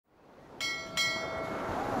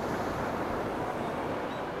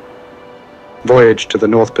Voyage to the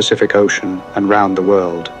North Pacific Ocean and Round the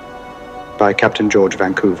World by Captain George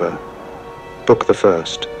Vancouver. Book the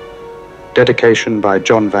First. Dedication by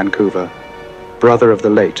John Vancouver, brother of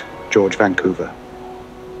the late George Vancouver.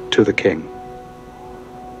 To the King.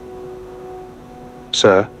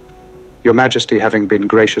 Sir, Your Majesty having been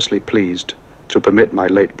graciously pleased to permit my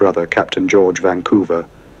late brother, Captain George Vancouver,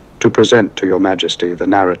 to present to Your Majesty the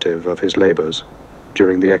narrative of his labors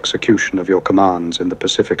during the execution of your commands in the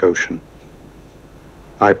Pacific Ocean,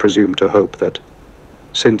 I presume to hope that,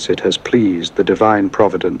 since it has pleased the divine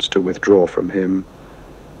providence to withdraw from him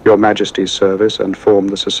Your Majesty's service and form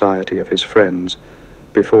the society of his friends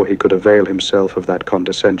before he could avail himself of that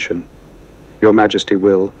condescension, Your Majesty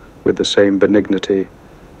will, with the same benignity,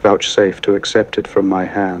 vouchsafe to accept it from my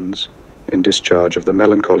hands in discharge of the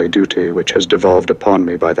melancholy duty which has devolved upon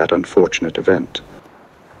me by that unfortunate event.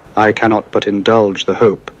 I cannot but indulge the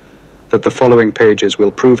hope that the following pages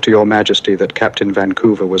will prove to Your Majesty that Captain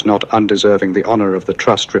Vancouver was not undeserving the honor of the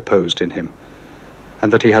trust reposed in him,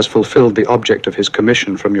 and that he has fulfilled the object of his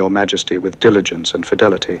commission from Your Majesty with diligence and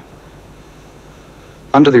fidelity.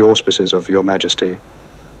 Under the auspices of Your Majesty,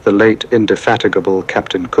 the late indefatigable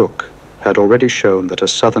Captain Cook had already shown that a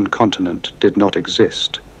southern continent did not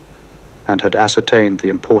exist, and had ascertained the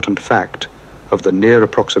important fact of the near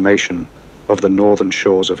approximation of the northern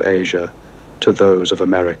shores of Asia to those of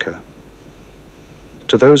America.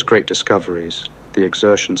 To those great discoveries, the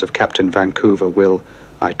exertions of Captain Vancouver will,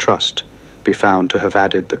 I trust, be found to have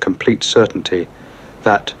added the complete certainty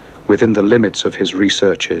that, within the limits of his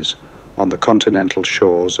researches on the continental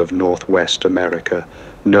shores of Northwest America,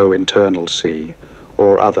 no internal sea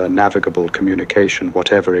or other navigable communication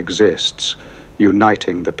whatever exists,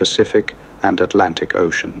 uniting the Pacific and Atlantic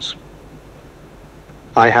Oceans.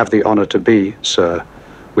 I have the honor to be, sir,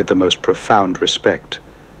 with the most profound respect,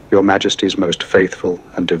 Your Majesty's most faithful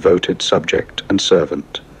and devoted subject and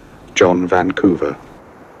servant, John Vancouver.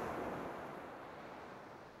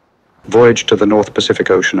 Voyage to the North Pacific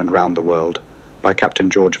Ocean and Round the World by Captain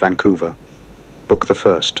George Vancouver. Book the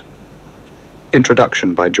First.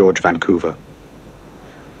 Introduction by George Vancouver.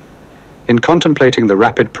 In contemplating the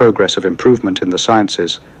rapid progress of improvement in the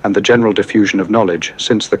sciences and the general diffusion of knowledge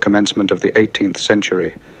since the commencement of the 18th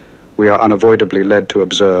century, we are unavoidably led to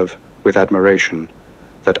observe, with admiration,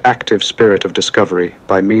 that active spirit of discovery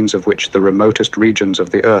by means of which the remotest regions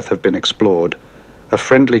of the earth have been explored, a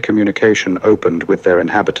friendly communication opened with their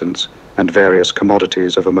inhabitants, and various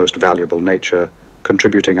commodities of a most valuable nature,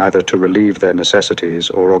 contributing either to relieve their necessities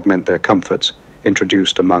or augment their comforts,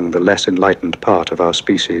 introduced among the less enlightened part of our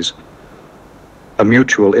species. A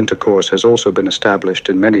mutual intercourse has also been established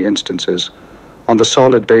in many instances on the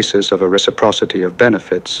solid basis of a reciprocity of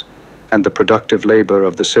benefits, and the productive labor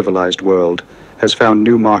of the civilized world has found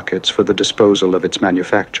new markets for the disposal of its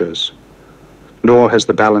manufactures. Nor has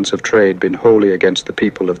the balance of trade been wholly against the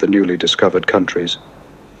people of the newly discovered countries,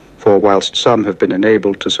 for whilst some have been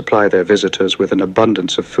enabled to supply their visitors with an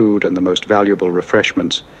abundance of food and the most valuable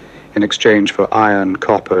refreshments in exchange for iron,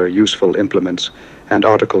 copper, useful implements, and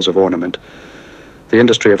articles of ornament, the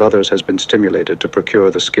industry of others has been stimulated to procure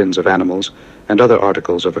the skins of animals and other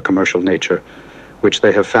articles of a commercial nature, which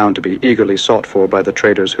they have found to be eagerly sought for by the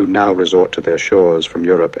traders who now resort to their shores from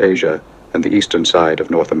Europe, Asia, and the eastern side of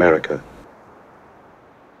North America.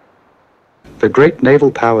 The great naval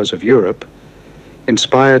powers of Europe,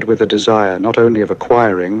 inspired with a desire not only of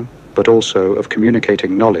acquiring, but also of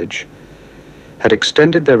communicating knowledge, had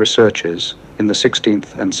extended their researches in the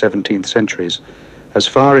 16th and 17th centuries as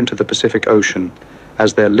far into the Pacific Ocean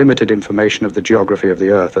as their limited information of the geography of the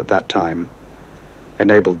earth at that time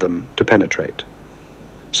enabled them to penetrate.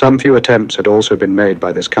 Some few attempts had also been made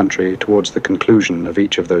by this country towards the conclusion of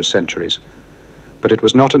each of those centuries, but it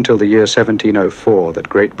was not until the year 1704 that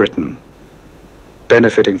Great Britain,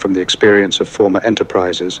 benefiting from the experience of former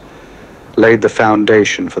enterprises, laid the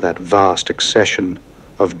foundation for that vast accession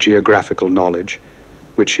of geographical knowledge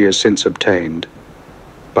which she has since obtained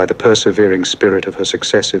by the persevering spirit of her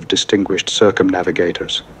successive distinguished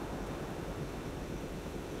circumnavigators.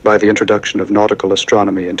 By the introduction of nautical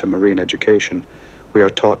astronomy into marine education, we are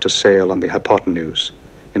taught to sail on the hypotenuse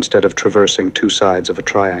instead of traversing two sides of a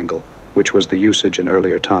triangle, which was the usage in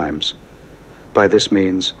earlier times. By this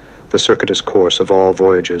means, the circuitous course of all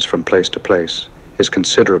voyages from place to place is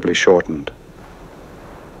considerably shortened.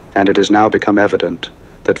 And it has now become evident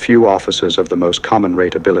that few officers of the most common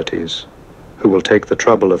rate abilities, who will take the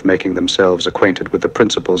trouble of making themselves acquainted with the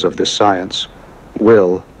principles of this science,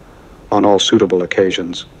 will, on all suitable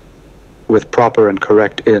occasions, with proper and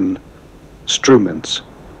correct instruments,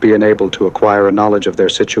 be enabled to acquire a knowledge of their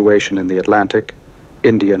situation in the Atlantic,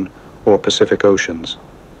 Indian, or Pacific Oceans.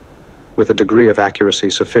 with a degree of accuracy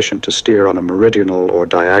sufficient to steer on a meridional or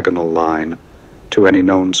diagonal line to any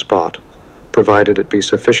known spot, provided it be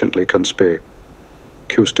sufficiently conspicuous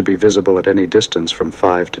to be visible at any distance from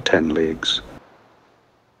 5 to 10 leagues.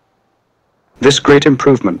 This great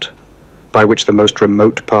improvement, by which the most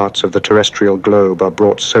remote parts of the terrestrial globe are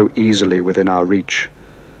brought so easily within our reach,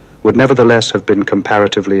 would nevertheless have been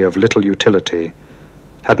comparatively of little utility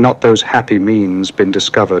had not those happy means been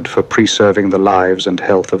discovered for preserving the lives and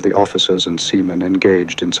health of the officers and seamen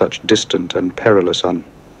engaged in such distant and perilous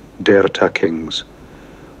undertakings,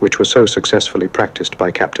 which were so successfully practiced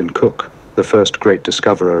by Captain Cook, the first great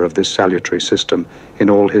discoverer of this salutary system in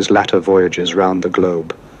all his latter voyages round the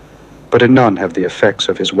globe. But in none have the effects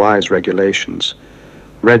of his wise regulations,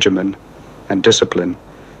 regimen, and discipline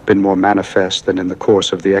been more manifest than in the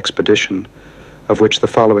course of the expedition, of which the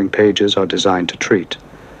following pages are designed to treat,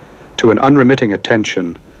 to an unremitting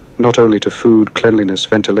attention not only to food, cleanliness,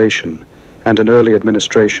 ventilation, and an early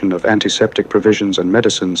administration of antiseptic provisions and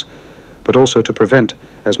medicines, but also to prevent,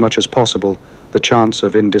 as much as possible, the chance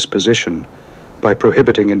of indisposition by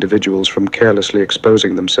prohibiting individuals from carelessly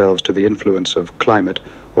exposing themselves to the influence of climate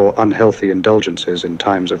or unhealthy indulgences in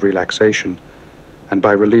times of relaxation, and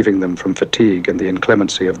by relieving them from fatigue and the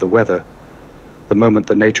inclemency of the weather, the moment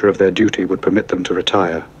the nature of their duty would permit them to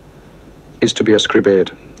retire, is to be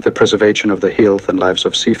ascribed the preservation of the health and lives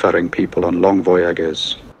of seafaring people on long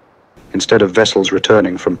voyages, instead of vessels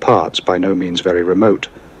returning from parts by no means very remote,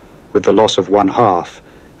 with the loss of 1/2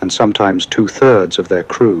 and sometimes 2/3 of their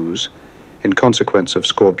crews in consequence of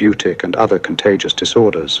scorbutic and other contagious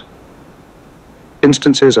disorders.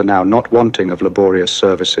 Instances are now not wanting of laborious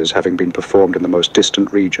services having been performed in the most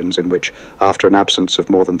distant regions in which, after an absence of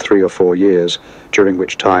more than 3 or 4 years, during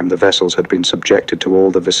which time the vessels had been subjected to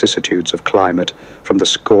all the vicissitudes of climate, from the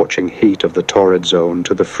scorching heat of the torrid zone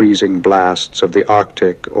to the freezing blasts of the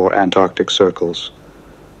Arctic or Antarctic circles,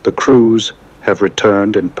 the crews have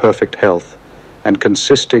returned in perfect health and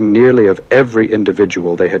consisting nearly of every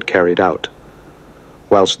individual they had carried out,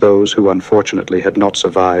 whilst those who unfortunately had not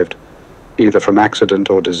survived, either from accident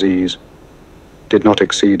or disease, did not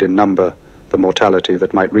exceed in number the mortality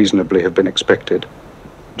that might reasonably have been expected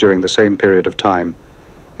during the same period of time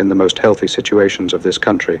in the most healthy situations of this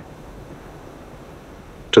country.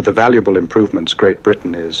 To the valuable improvements Great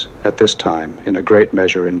Britain is, at this time, in a great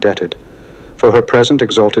measure indebted for her present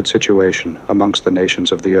exalted situation amongst the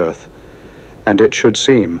nations of the earth, and it should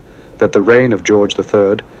seem that the reign of George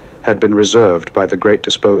III had been reserved by the great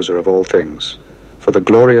disposer of all things for the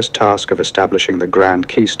glorious task of establishing the grand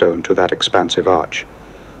keystone to that expansive arch,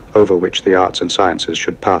 over which the arts and sciences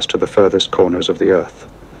should pass to the furthest corners of the earth,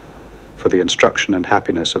 for the instruction and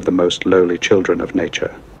happiness of the most lowly children of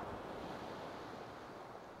nature.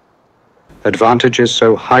 Advantages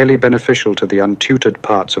so highly beneficial to the untutored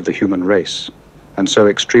parts of the human race, and so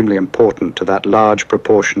extremely important to that large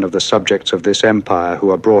proportion of the subjects of this empire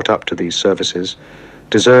who are brought up to these services,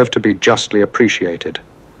 deserve to be justly appreciated,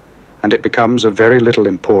 and it becomes of very little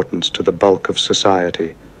importance to the bulk of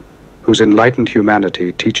society, whose enlightened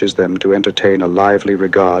humanity teaches them to entertain a lively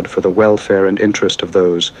regard for the welfare and interest of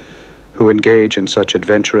those who engage in such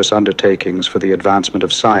adventurous undertakings for the advancement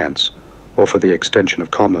of science or for the extension of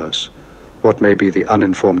commerce, what may be the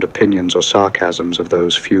uninformed opinions or sarcasms of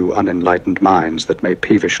those few unenlightened minds that may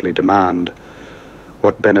peevishly demand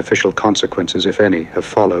what beneficial consequences, if any, have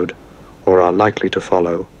followed or are likely to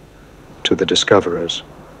follow to the discoverers,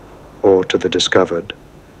 or to the discovered,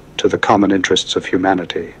 to the common interests of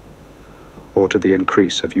humanity, or to the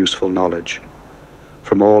increase of useful knowledge,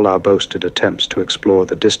 from all our boasted attempts to explore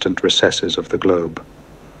the distant recesses of the globe.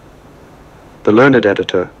 The learned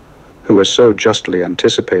editor, who has so justly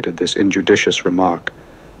anticipated this injudicious remark,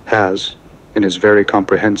 has, in his very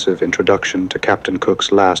comprehensive introduction to Captain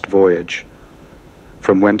Cook's last voyage,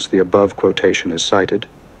 from whence the above quotation is cited,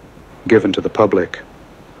 given to the public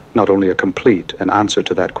not only a complete answer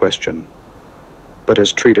to that question, but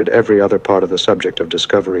has treated every other part of the subject of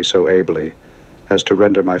discovery so ably as to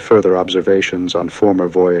render my further observations on former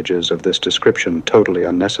voyages of this description totally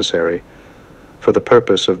unnecessary, for the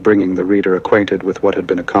purpose of bringing the reader acquainted with what had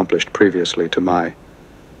been accomplished previously to my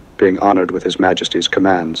being honored with His Majesty's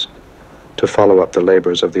commands to follow up the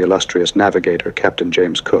labors of the illustrious navigator, Captain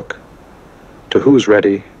James Cook, to whose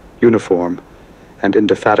ready, uniform, and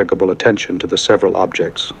indefatigable attention to the several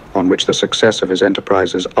objects on which the success of his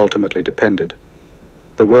enterprises ultimately depended,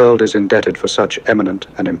 the world is indebted for such eminent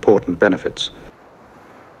and important benefits.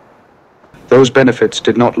 Those benefits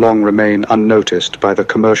did not long remain unnoticed by the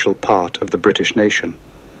commercial part of the British nation.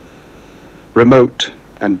 Remote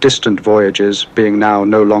and distant voyages being now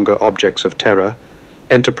no longer objects of terror,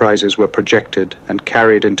 enterprises were projected and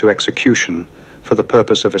carried into execution for the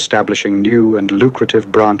purpose of establishing new and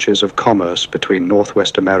lucrative branches of commerce between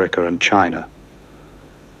Northwest America and China.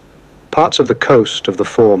 Parts of the coast of the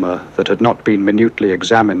former that had not been minutely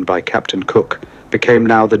examined by Captain Cook became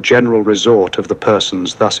now the general resort of the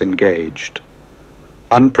persons thus engaged.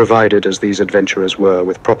 Unprovided as these adventurers were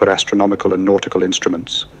with proper astronomical and nautical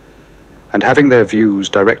instruments, and having their views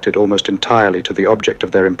directed almost entirely to the object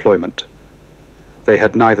of their employment, they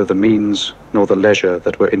had neither the means nor the leisure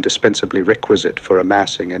that were indispensably requisite for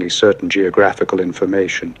amassing any certain geographical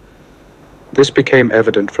information. This became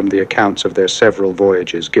evident from the accounts of their several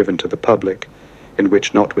voyages given to the public, in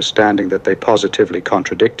which, notwithstanding that they positively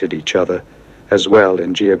contradicted each other, as well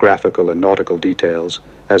in geographical and nautical details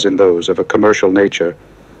as in those of a commercial nature,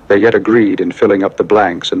 they yet agreed in filling up the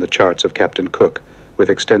blanks in the charts of Captain Cook with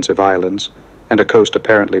extensive islands and a coast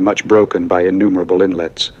apparently much broken by innumerable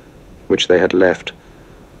inlets, which they had left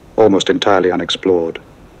almost entirely unexplored.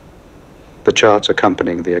 The charts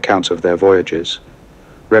accompanying the accounts of their voyages,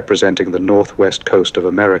 representing the northwest coast of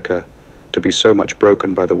America to be so much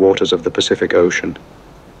broken by the waters of the Pacific Ocean,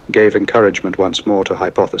 gave encouragement once more to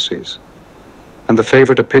hypotheses, and the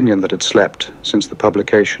favorite opinion that had slept since the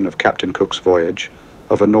publication of Captain Cook's voyage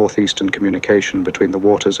of a northeastern communication between the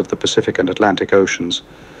waters of the Pacific and Atlantic Oceans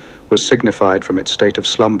was signified from its state of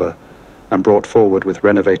slumber and brought forward with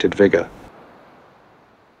renovated vigor.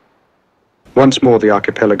 Once more the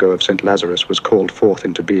archipelago of St. Lazarus was called forth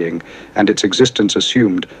into being, and its existence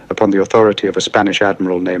assumed upon the authority of a Spanish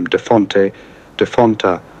admiral named de Fonte, de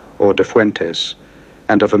Fonta, or de Fuentes,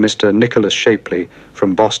 and of a Mr. Nicholas Shapley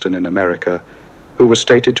from Boston in America, who was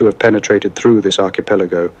stated to have penetrated through this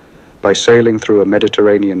archipelago by sailing through a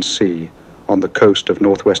Mediterranean sea on the coast of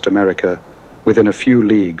Northwest America within a few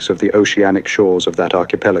leagues of the oceanic shores of that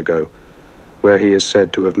archipelago, where he is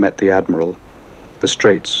said to have met the admiral. The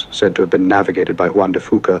straits, said to have been navigated by Juan de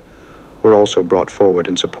Fuca, were also brought forward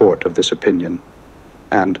in support of this opinion.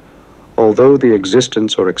 And, although the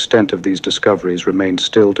existence or extent of these discoveries remained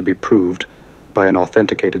still to be proved by an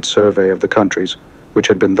authenticated survey of the countries which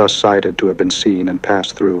had been thus cited to have been seen and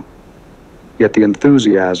passed through, yet the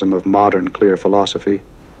enthusiasm of modern clear philosophy,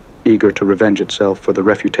 eager to revenge itself for the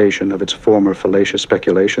refutation of its former fallacious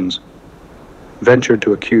speculations, ventured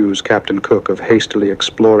to accuse Captain Cook of hastily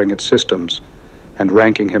exploring its systems, and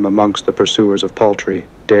ranking him amongst the pursuers of paltry,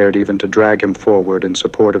 dared even to drag him forward in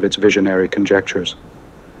support of its visionary conjectures.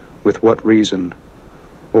 With what reason,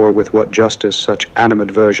 or with what justice such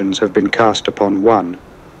animadversions have been cast upon one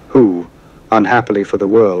who, unhappily for the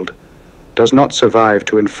world, does not survive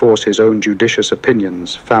to enforce his own judicious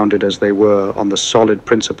opinions, founded as they were on the solid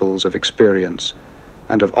principles of experience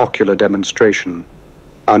and of ocular demonstration,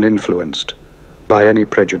 uninfluenced by any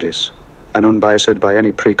prejudice and unbiased by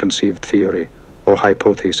any preconceived theory or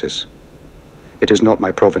hypothesis. It is not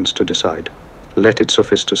my province to decide. Let it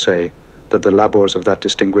suffice to say that the labors of that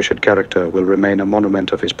distinguished character will remain a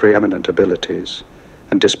monument of his preeminent abilities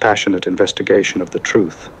and dispassionate investigation of the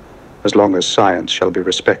truth, as long as science shall be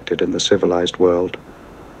respected in the civilized world,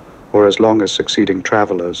 or as long as succeeding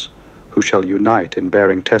travelers, who shall unite in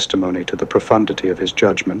bearing testimony to the profundity of his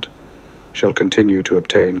judgment, shall continue to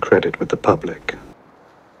obtain credit with the public.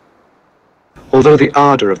 Although the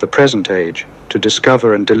ardor of the present age to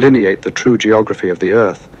discover and delineate the true geography of the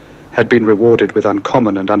earth had been rewarded with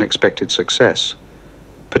uncommon and unexpected success,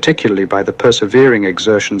 particularly by the persevering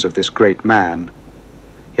exertions of this great man,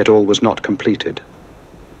 yet all was not completed.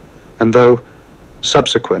 And though,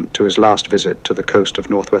 subsequent to his last visit to the coast of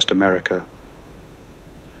Northwest America,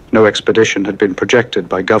 no expedition had been projected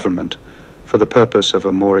by government for the purpose of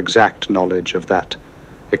a more exact knowledge of that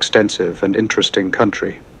extensive and interesting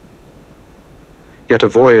country, yet a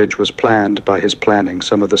voyage was planned by his planning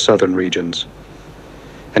some of the southern regions,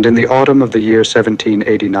 and in the autumn of the year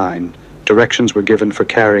 1789, directions were given for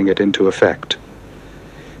carrying it into effect.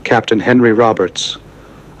 Captain Henry Roberts,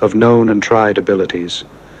 of known and tried abilities,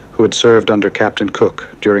 who had served under Captain Cook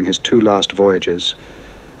during his two last voyages,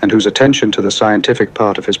 and whose attention to the scientific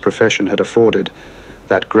part of his profession had afforded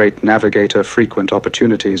that great navigator frequent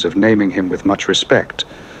opportunities of naming him with much respect,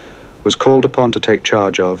 was called upon to take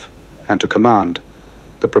charge of and to command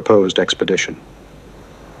the proposed expedition.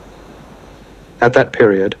 At that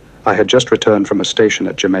period, I had just returned from a station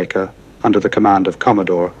at Jamaica under the command of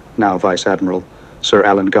Commodore, now Vice Admiral, Sir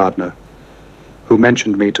Alan Gardner, who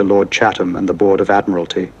mentioned me to Lord Chatham and the Board of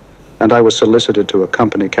Admiralty, and I was solicited to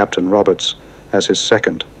accompany Captain Roberts as his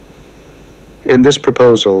second. In this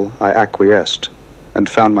proposal I acquiesced, and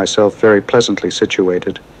found myself very pleasantly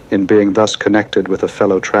situated in being thus connected with a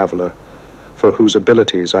fellow traveler, for whose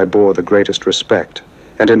abilities I bore the greatest respect,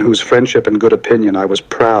 and in whose friendship and good opinion I was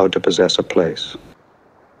proud to possess a place.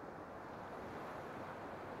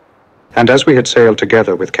 And as we had sailed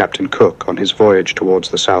together with Captain Cook on his voyage towards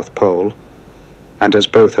the South Pole, and as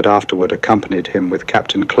both had afterward accompanied him with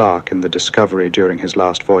Captain Clark in the Discovery during his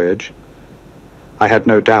last voyage, I had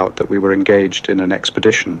no doubt that we were engaged in an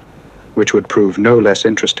expedition which would prove no less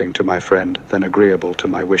interesting to my friend than agreeable to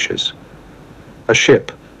my wishes. A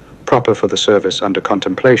ship, proper for the service under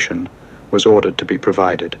contemplation, was ordered to be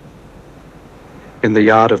provided. In the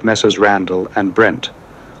yard of Messrs. Randall and Brent,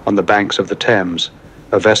 on the banks of the Thames,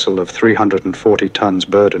 a vessel of 340 tons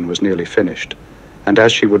burden was nearly finished, and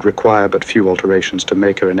as she would require but few alterations to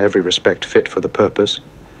make her in every respect fit for the purpose,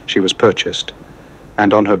 she was purchased,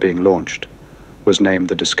 and on her being launched, was named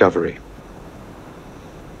the Discovery.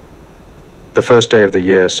 The first day of the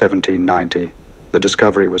year 1790, the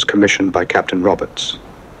Discovery was commissioned by Captain Roberts.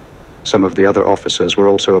 Some of the other officers were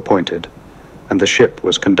also appointed, and the ship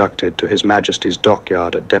was conducted to His Majesty's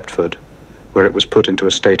dockyard at Deptford, where it was put into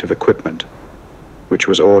a state of equipment, which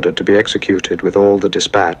was ordered to be executed with all the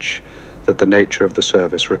dispatch that the nature of the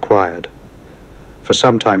service required. For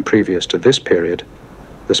some time previous to this period,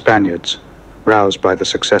 the Spaniards, roused by the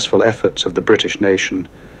successful efforts of the British nation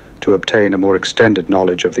to obtain a more extended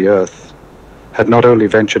knowledge of the earth, had not only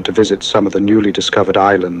ventured to visit some of the newly discovered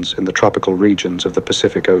islands in the tropical regions of the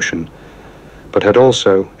Pacific Ocean, but had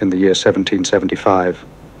also, in the year 1775,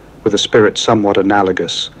 with a spirit somewhat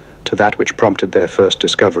analogous to that which prompted their first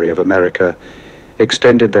discovery of America,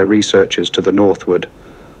 extended their researches to the northward,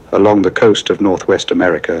 along the coast of Northwest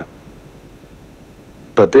America.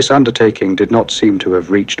 But this undertaking did not seem to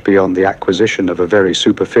have reached beyond the acquisition of a very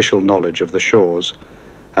superficial knowledge of the shores,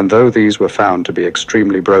 and though these were found to be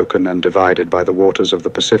extremely broken and divided by the waters of the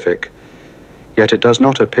Pacific, yet it does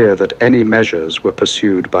not appear that any measures were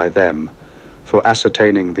pursued by them for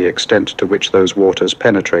ascertaining the extent to which those waters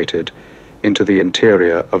penetrated into the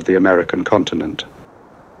interior of the American continent.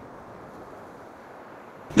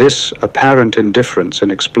 This apparent indifference in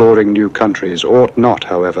exploring new countries ought not,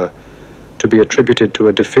 however, to be attributed to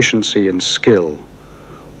a deficiency in skill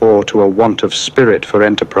or to a want of spirit for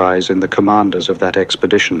enterprise in the commanders of that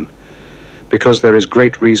expedition, because there is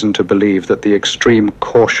great reason to believe that the extreme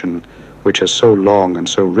caution which has so long and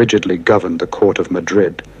so rigidly governed the court of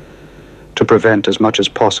Madrid to prevent as much as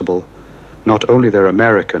possible not only their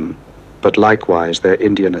American, but likewise their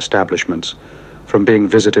Indian establishments from being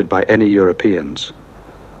visited by any Europeans,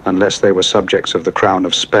 unless they were subjects of the Crown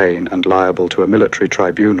of Spain and liable to a military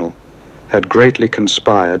tribunal, had greatly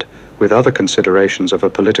conspired with other considerations of a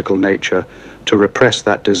political nature to repress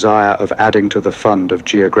that desire of adding to the fund of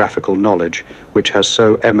geographical knowledge which has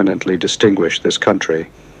so eminently distinguished this country.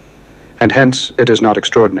 And hence it is not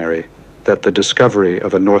extraordinary that the discovery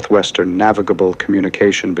of a northwestern navigable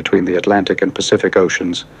communication between the Atlantic and Pacific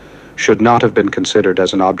Oceans should not have been considered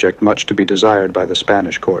as an object much to be desired by the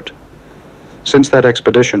Spanish court. Since that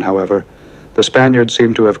expedition, however, the Spaniards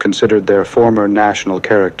seem to have considered their former national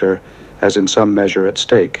character as in some measure at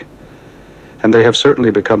stake, and they have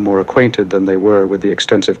certainly become more acquainted than they were with the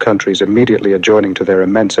extensive countries immediately adjoining to their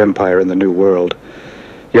immense empire in the New World.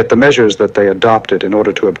 Yet the measures that they adopted in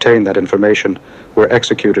order to obtain that information were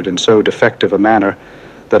executed in so defective a manner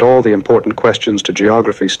that all the important questions to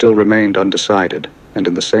geography still remained undecided and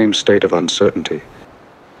in the same state of uncertainty.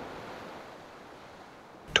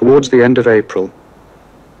 Towards the end of April,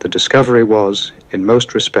 the Discovery was, in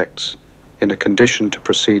most respects, in a condition to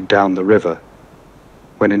proceed down the river,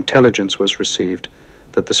 when intelligence was received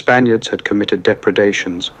that the Spaniards had committed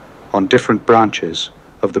depredations on different branches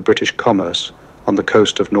of the British commerce on the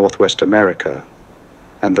coast of Northwest America,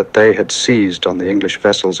 and that they had seized on the English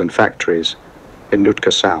vessels and factories in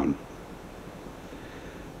Nootka Sound.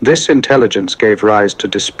 This intelligence gave rise to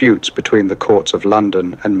disputes between the courts of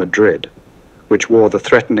London and Madrid, which wore the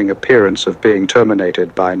threatening appearance of being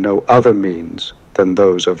terminated by no other means than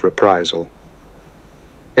those of reprisal.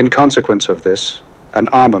 In consequence of this, an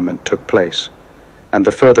armament took place, and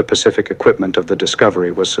the further Pacific equipment of the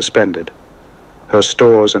Discovery was suspended. Her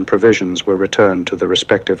stores and provisions were returned to the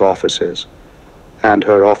respective offices, and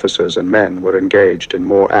her officers and men were engaged in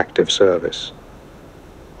more active service.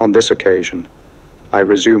 On this occasion, I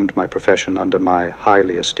resumed my profession under my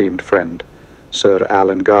highly esteemed friend, Sir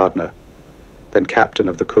Alan Gardner, then captain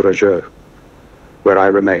of the Courageux, where I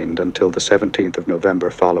remained until the 17th of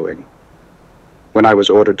November following, when I was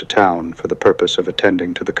ordered to town for the purpose of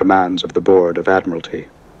attending to the commands of the Board of Admiralty.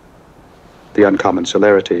 The uncommon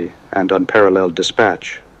celerity and unparalleled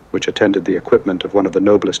dispatch which attended the equipment of one of the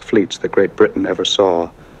noblest fleets that Great Britain ever saw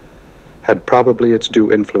had probably its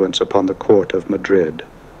due influence upon the court of Madrid,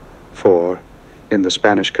 for, in the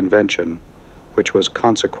Spanish Convention, which was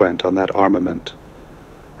consequent on that armament.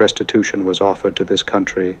 Restitution was offered to this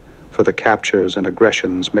country for the captures and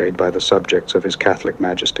aggressions made by the subjects of His Catholic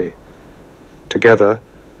Majesty, together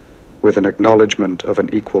with an acknowledgement of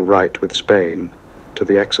an equal right with Spain to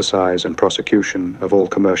the exercise and prosecution of all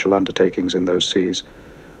commercial undertakings in those seas,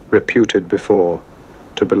 reputed before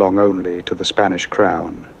to belong only to the Spanish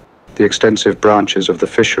crown. The extensive branches of the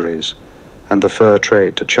fisheries and the fur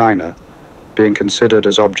trade to China being considered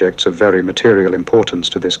as objects of very material importance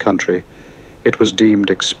to this country, it was deemed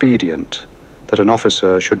expedient that an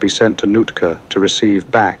officer should be sent to Nootka to receive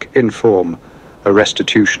back in form a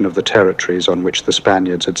restitution of the territories on which the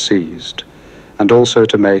Spaniards had seized, and also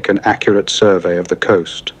to make an accurate survey of the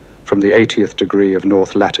coast from the 80th degree of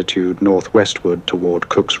north latitude northwestward toward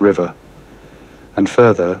Cook's River, and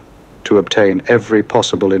further to obtain every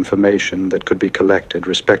possible information that could be collected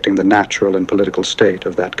respecting the natural and political state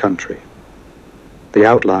of that country. The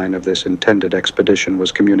outline of this intended expedition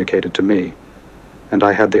was communicated to me, and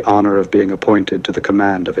I had the honor of being appointed to the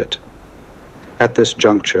command of it. At this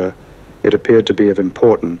juncture, it appeared to be of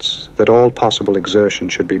importance that all possible exertion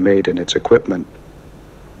should be made in its equipment,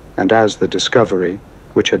 and as the Discovery,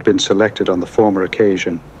 which had been selected on the former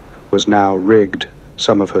occasion, was now rigged,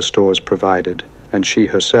 some of her stores provided, and she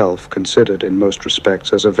herself considered in most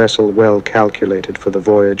respects as a vessel well calculated for the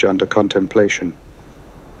voyage under contemplation,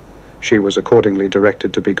 she was accordingly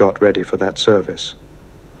directed to be got ready for that service,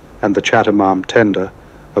 and the Chatham tender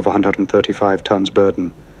of 135 tons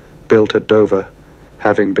burden, built at Dover,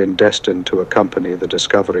 having been destined to accompany the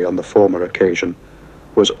Discovery on the former occasion,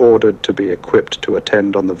 was ordered to be equipped to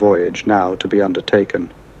attend on the voyage now to be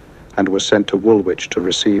undertaken, and was sent to Woolwich to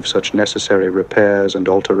receive such necessary repairs and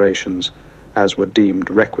alterations as were deemed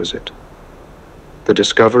requisite. The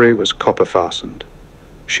Discovery was copper-fastened,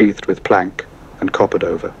 sheathed with plank and coppered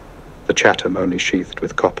over, the Chatham only sheathed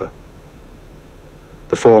with copper.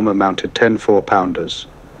 The former mounted 10 4-pounders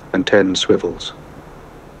and 10 swivels.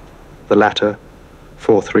 The latter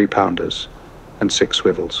 4 3-pounders and 6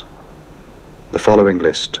 swivels. The following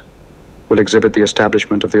list will exhibit the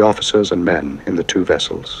establishment of the officers and men in the two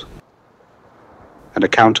vessels. An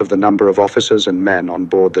account of the number of officers and men on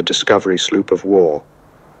board the Discovery sloop of war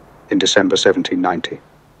in December 1790.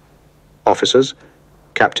 Officers: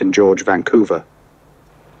 Captain George Vancouver,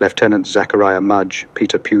 Lieutenant Zachariah Mudge,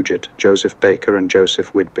 Peter Puget, Joseph Baker, and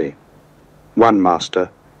Joseph Whidbey. 1 master,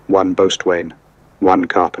 1 boatswain, 1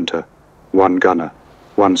 carpenter, 1 gunner,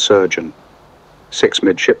 1 surgeon, 6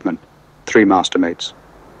 midshipmen, 3 master mates,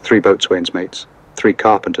 3 boatswain's mates, 3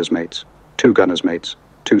 carpenter's mates, 2 gunner's mates,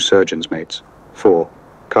 2 surgeon's mates, 4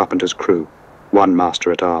 carpenter's crew, 1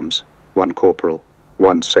 master at arms, 1 corporal,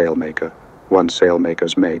 1 sailmaker, 1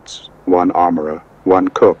 sailmaker's mates, 1 armorer, 1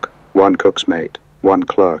 cook, 1 cook's mate, 1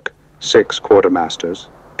 clerk, 6 quartermasters,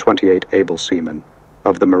 28 able seamen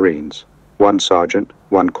of the Marines, 1 sergeant,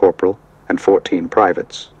 1 corporal, and 14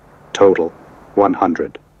 privates. Total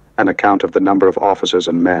 100. An account of the number of officers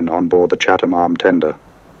and men on board the Chatham tender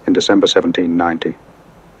in December 1790.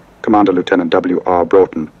 Commander Lieutenant W.R.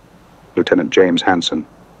 Broughton, Lieutenant James Hanson,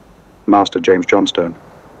 Master James Johnstone,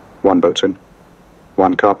 1 boatswain,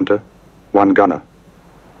 1 carpenter, 1 gunner,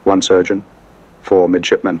 1 surgeon, 4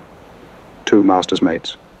 midshipmen, 2 master's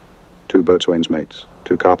mates, 2 boatswain's mates,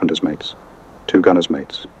 2 carpenter's mates, 2 gunner's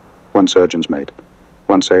mates, 1 surgeon's mate,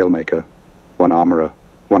 1 sailmaker, 1 armorer,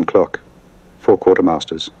 1 clerk, 4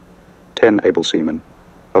 quartermasters, 10 able seamen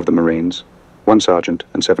of the Marines, 1 sergeant,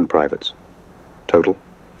 and 7 privates. Total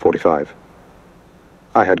 45.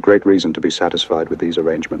 I had great reason to be satisfied with these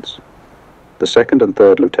arrangements. The second and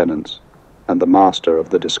third lieutenants, and the master of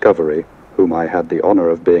the Discovery, whom I had the honor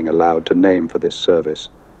of being allowed to name for this service,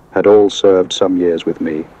 had all served some years with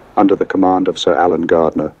me under the command of Sir Alan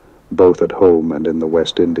Gardner, both at home and in the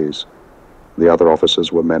West Indies. The other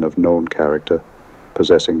officers were men of known character,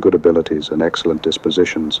 possessing good abilities and excellent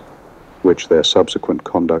dispositions, which their subsequent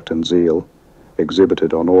conduct and zeal,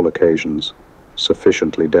 exhibited on all occasions,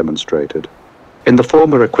 sufficiently demonstrated. In the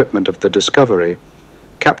former equipment of the Discovery,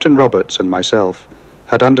 Captain Roberts and myself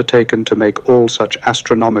had undertaken to make all such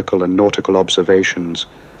astronomical and nautical observations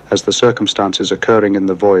as the circumstances occurring in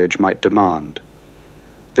the voyage might demand.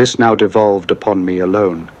 This now devolved upon me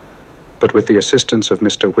alone, but with the assistance of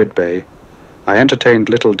Mr. Whidbey, I entertained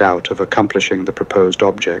little doubt of accomplishing the proposed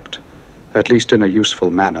object, at least in a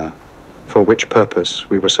useful manner, for which purpose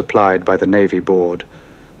we were supplied by the Navy Board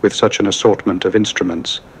with such an assortment of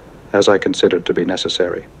instruments as I considered to be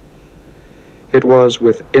necessary. It was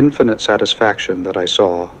with infinite satisfaction that I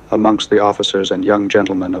saw, amongst the officers and young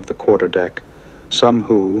gentlemen of the quarter-deck, some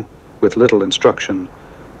who, with little instruction,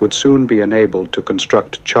 would soon be enabled to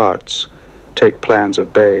construct charts, take plans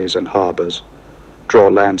of bays and harbors, draw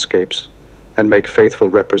landscapes, and make faithful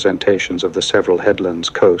representations of the several headlands,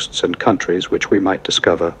 coasts, and countries which we might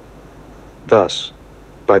discover. Thus,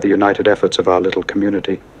 by the united efforts of our little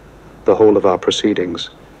community, the whole of our proceedings,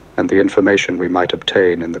 and the information we might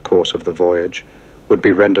obtain in the course of the voyage, would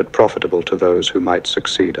be rendered profitable to those who might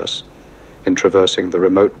succeed us in traversing the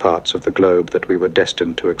remote parts of the globe that we were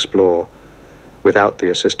destined to explore, without the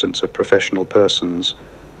assistance of professional persons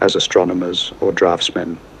as astronomers or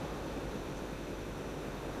draftsmen.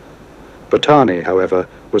 Botany, however,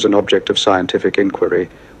 was an object of scientific inquiry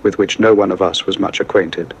with which no one of us was much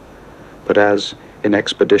acquainted. But as, in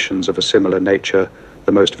expeditions of a similar nature,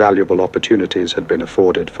 the most valuable opportunities had been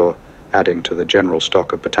afforded for adding to the general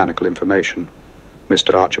stock of botanical information,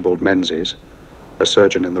 Mr. Archibald Menzies, a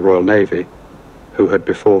surgeon in the Royal Navy, who had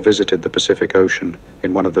before visited the Pacific Ocean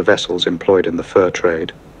in one of the vessels employed in the fur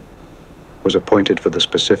trade, was appointed for the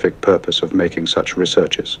specific purpose of making such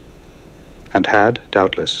researches, and had,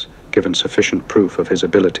 doubtless, given sufficient proof of his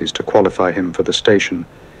abilities to qualify him for the station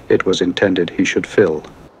it was intended he should fill.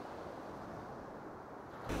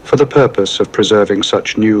 For the purpose of preserving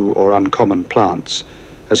such new or uncommon plants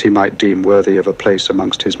as he might deem worthy of a place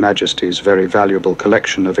amongst His Majesty's very valuable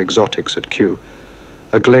collection of exotics at Kew,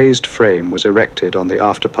 a glazed frame was erected on the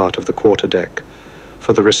after part of the quarter-deck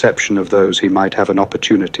for the reception of those he might have an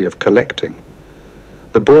opportunity of collecting.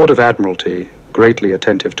 The Board of Admiralty, greatly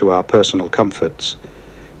attentive to our personal comforts,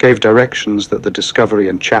 gave directions that the Discovery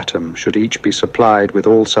and Chatham should each be supplied with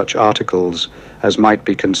all such articles as might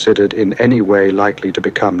be considered in any way likely to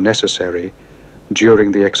become necessary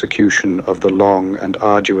during the execution of the long and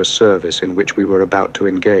arduous service in which we were about to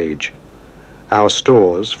engage. Our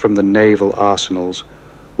stores from the naval arsenals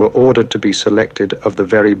were ordered to be selected of the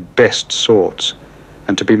very best sorts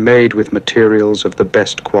and to be made with materials of the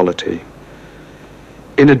best quality.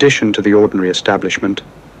 In addition to the ordinary establishment,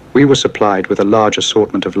 we were supplied with a large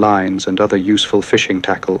assortment of lines and other useful fishing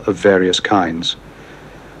tackle of various kinds.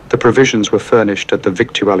 The provisions were furnished at the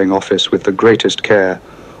victualling office with the greatest care,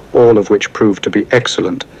 all of which proved to be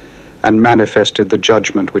excellent, and manifested the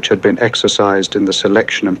judgment which had been exercised in the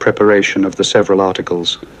selection and preparation of the several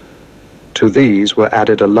articles. To these were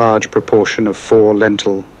added a large proportion of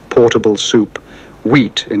 4-lentil portable soup,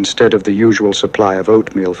 wheat instead of the usual supply of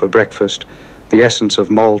oatmeal for breakfast, the essence of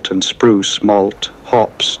malt and spruce malt,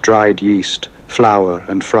 hops, dried yeast, flour,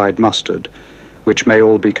 and fried mustard, which may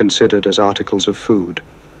all be considered as articles of food.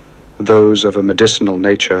 Those of a medicinal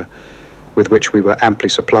nature, with which we were amply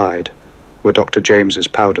supplied, were Dr. James's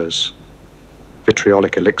powders,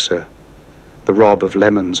 vitriolic elixir, the rob of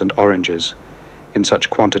lemons and oranges, in such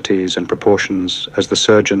quantities and proportions as the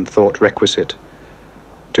surgeon thought requisite,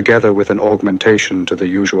 together with an augmentation to the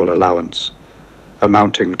usual allowance,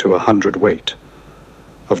 amounting to 100 weight,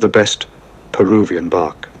 of the best Peruvian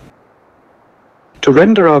bark. To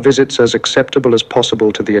render our visits as acceptable as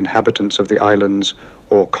possible to the inhabitants of the islands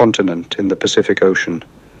or continent in the Pacific Ocean,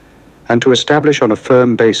 and to establish on a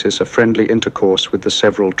firm basis a friendly intercourse with the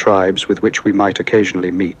several tribes with which we might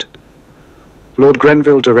occasionally meet, Lord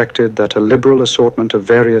Grenville directed that a liberal assortment of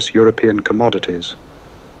various European commodities,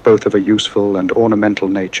 both of a useful and ornamental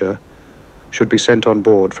nature, should be sent on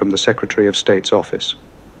board from the Secretary of State's office.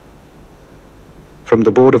 From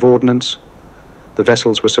the Board of Ordnance, the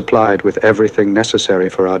vessels were supplied with everything necessary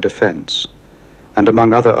for our defense, and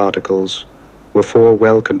among other articles were 4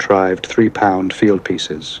 well-contrived 3-pound field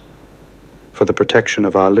pieces for the protection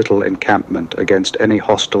of our little encampment against any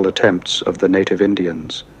hostile attempts of the native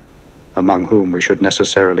Indians, among whom we should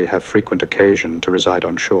necessarily have frequent occasion to reside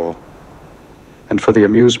on shore, and for the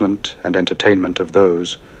amusement and entertainment of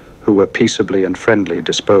those who were peaceably and friendly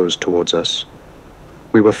disposed towards us.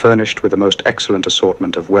 We were furnished with a most excellent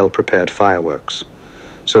assortment of well-prepared fireworks,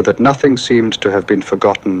 so that nothing seemed to have been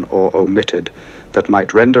forgotten or omitted that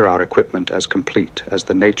might render our equipment as complete as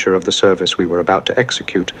the nature of the service we were about to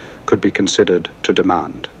execute could be considered to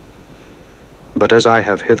demand. But as I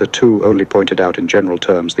have hitherto only pointed out in general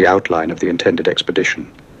terms the outline of the intended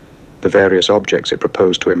expedition, the various objects it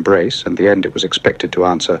proposed to embrace and the end it was expected to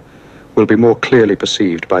answer will be more clearly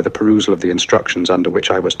perceived by the perusal of the instructions under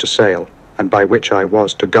which I was to sail, and by which I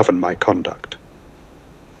was to govern my conduct.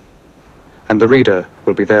 And the reader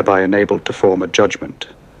will be thereby enabled to form a judgment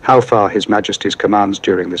how far His Majesty's commands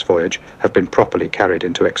during this voyage have been properly carried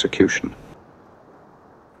into execution.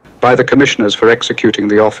 By the Commissioners for executing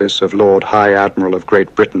the office of Lord High Admiral of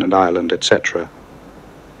Great Britain and Ireland, etc.,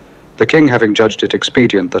 the King having judged it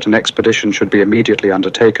expedient that an expedition should be immediately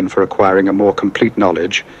undertaken for acquiring a more complete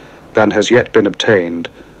knowledge than has yet been obtained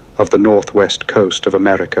of the northwest coast of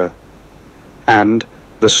America, and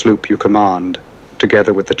the sloop you command,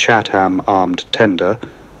 together with the Chatham armed tender,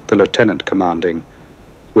 the lieutenant commanding,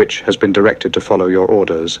 which has been directed to follow your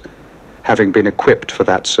orders, having been equipped for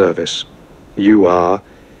that service, you are,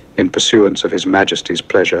 in pursuance of His Majesty's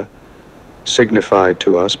pleasure, signified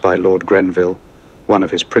to us by Lord Grenville, one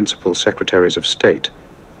of his principal Secretaries of State,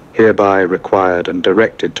 hereby required and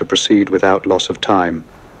directed to proceed without loss of time,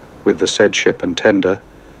 with the said ship and tender,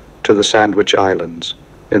 to the Sandwich Islands,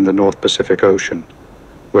 in the North Pacific Ocean,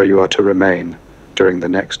 where you are to remain during the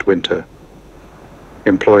next winter,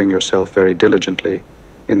 employing yourself very diligently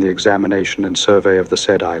in the examination and survey of the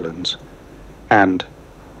said islands, and,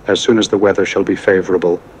 as soon as the weather shall be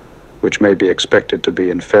favorable, which may be expected to be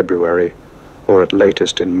in February, or at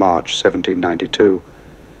latest in March 1792,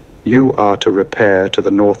 you are to repair to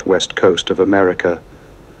the northwest coast of America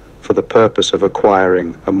for the purpose of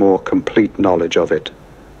acquiring a more complete knowledge of it,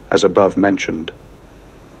 as above mentioned.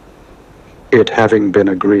 It having been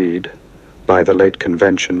agreed by the late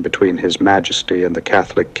convention between His Majesty and the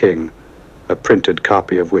Catholic King, a printed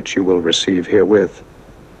copy of which you will receive herewith,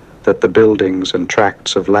 that the buildings and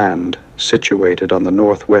tracts of land situated on the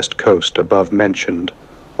northwest coast above mentioned,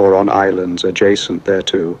 or on islands adjacent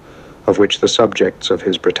thereto, of which the subjects of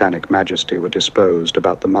His Britannic Majesty were disposed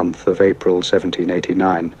about the month of April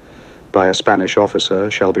 1789, by a Spanish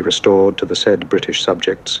officer shall be restored to the said British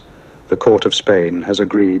subjects. The Court of Spain has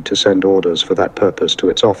agreed to send orders for that purpose to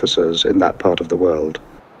its officers in that part of the world.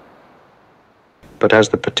 But as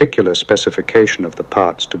the particular specification of the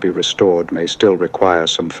parts to be restored may still require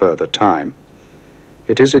some further time,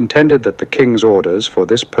 it is intended that the King's orders for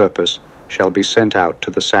this purpose shall be sent out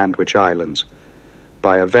to the Sandwich Islands,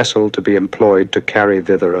 by a vessel to be employed to carry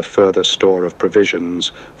thither a further store of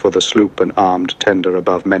provisions for the sloop and armed tender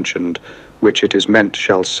above mentioned, which it is meant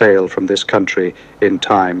shall sail from this country in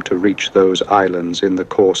time to reach those islands in the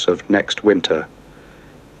course of next winter.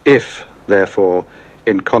 If, therefore,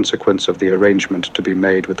 in consequence of the arrangement to be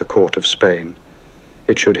made with the Court of Spain,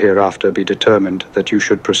 it should hereafter be determined that you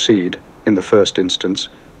should proceed, in the first instance,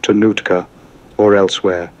 to Nootka or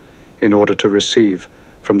elsewhere, in order to receive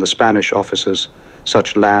from the Spanish officers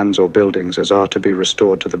such lands or buildings as are to be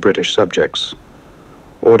restored to the British subjects,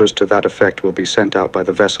 orders to that effect will be sent out by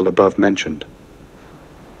the vessel above mentioned.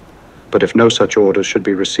 But if no such orders should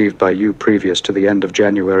be received by you previous to the end of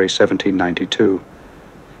January 1792,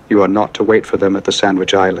 you are not to wait for them at the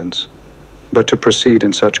Sandwich Islands, but to proceed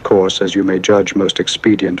in such course as you may judge most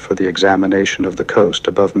expedient for the examination of the coast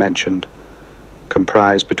above mentioned,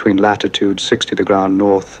 comprised between latitude 60°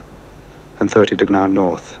 north and 30°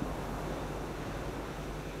 north.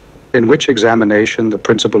 In which examination the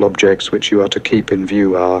principal objects which you are to keep in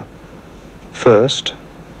view are, first,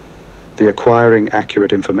 the acquiring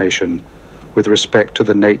accurate information with respect to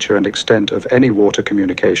the nature and extent of any water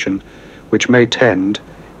communication which may tend,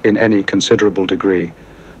 in any considerable degree,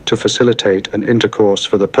 to facilitate an intercourse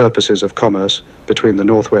for the purposes of commerce between the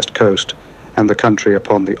northwest coast and the country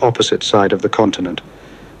upon the opposite side of the continent,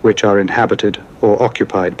 which are inhabited or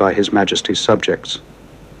occupied by His Majesty's subjects.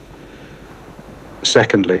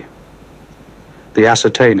 Secondly, the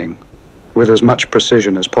ascertaining, with as much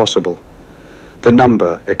precision as possible, the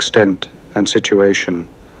number, extent, and situation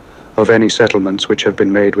of any settlements which have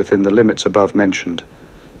been made within the limits above mentioned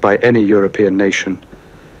by any European nation,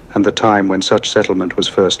 and the time when such settlement was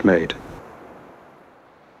first made.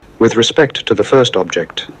 With respect to the first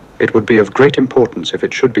object, it would be of great importance if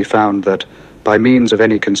it should be found that, by means of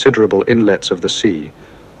any considerable inlets of the sea,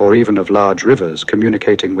 or even of large rivers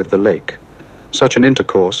communicating with the lake, such an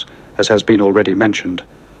intercourse, as has been already mentioned,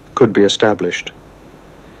 could be established.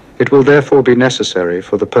 It will therefore be necessary,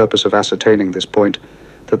 for the purpose of ascertaining this point,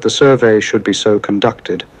 that the survey should be so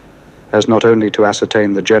conducted as not only to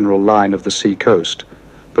ascertain the general line of the sea coast,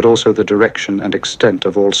 but also the direction and extent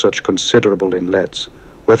of all such considerable inlets,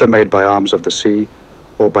 whether made by arms of the sea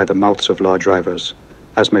or by the mouths of large rivers,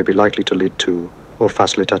 as may be likely to lead to, or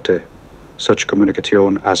facilitate, such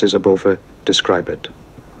communication as is above described.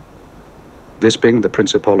 This being the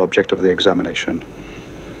principal object of the examination.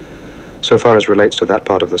 So far as relates to that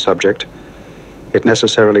part of the subject, it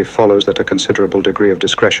necessarily follows that a considerable degree of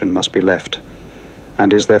discretion must be left,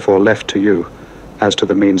 and is therefore left to you, as to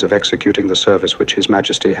the means of executing the service which His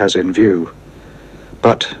Majesty has in view.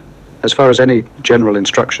 But, as far as any general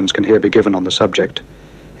instructions can here be given on the subject,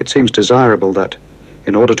 it seems desirable that,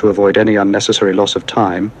 in order to avoid any unnecessary loss of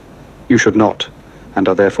time, you should not, and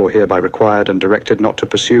are therefore hereby required and directed not to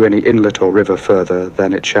pursue any inlet or river further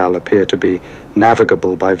than it shall appear to be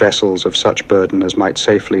navigable by vessels of such burden as might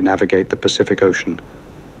safely navigate the Pacific Ocean.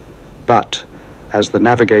 But, as the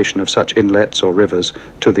navigation of such inlets or rivers,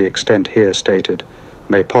 to the extent here stated,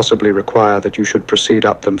 may possibly require that you should proceed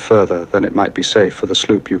up them further than it might be safe for the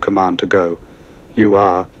sloop you command to go, you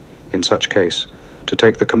are, in such case, to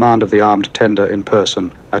take the command of the armed tender in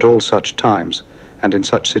person at all such times and in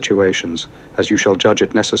such situations as you shall judge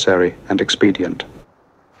it necessary and expedient.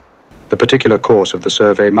 The particular course of the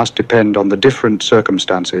survey must depend on the different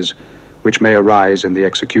circumstances which may arise in the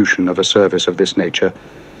execution of a service of this nature.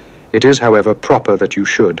 It is, however, proper that you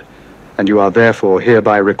should, and you are therefore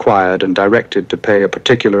hereby required and directed to pay a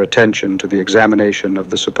particular attention to the examination of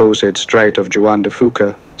the supposed Strait of Juan de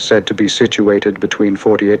Fuca, said to be situated between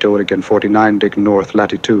 48° and 49° north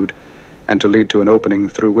latitude, and to lead to an opening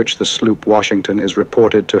through which the sloop Washington is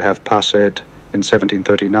reported to have passed in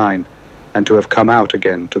 1739, and to have come out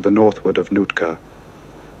again to the northward of Nootka.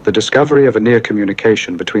 The discovery of a near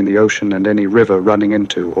communication between the ocean and any river running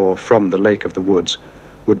into or from the Lake of the Woods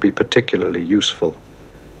would be particularly useful.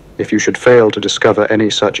 If you should fail to discover any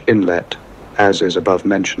such inlet, as is above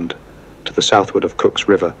mentioned, to the southward of Cook's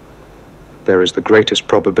River, there is the greatest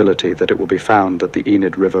probability that it will be found that the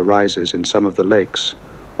Enid River rises in some of the lakes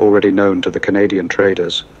already known to the Canadian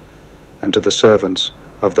traders and to the servants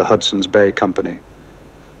of the Hudson's Bay Company,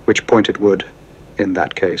 which point it would, in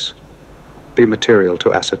that case, be material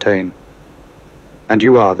to ascertain. And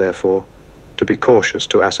you are, therefore, to be cautious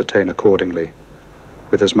to ascertain accordingly,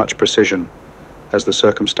 with as much precision as the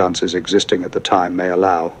circumstances existing at the time may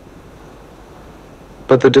allow.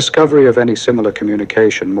 But the discovery of any similar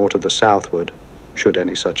communication more to the southward, should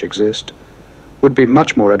any such exist, would be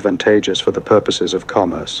much more advantageous for the purposes of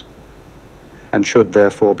commerce, and should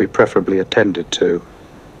therefore be preferably attended to,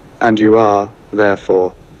 and you are,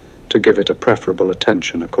 therefore, to give it a preferable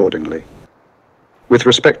attention accordingly. With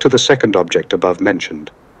respect to the second object above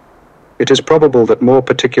mentioned, it is probable that more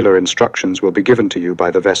particular instructions will be given to you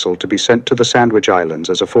by the vessel to be sent to the Sandwich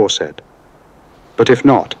Islands as aforesaid. But if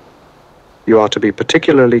not, you are to be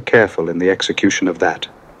particularly careful in the execution of that,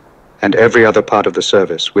 and every other part of the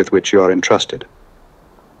service with which you are entrusted,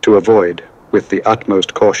 to avoid, with the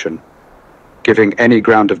utmost caution, giving any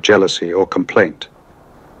ground of jealousy or complaint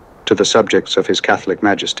to the subjects of His Catholic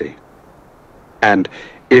Majesty. And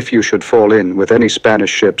if you should fall in with any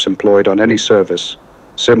Spanish ships employed on any service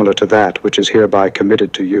similar to that which is hereby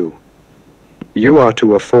committed to you, you are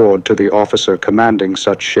to afford to the officer commanding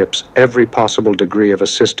such ships every possible degree of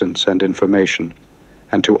assistance and information,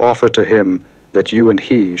 and to offer to him that you and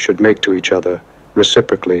he should make to each other,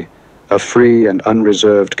 reciprocally, a free and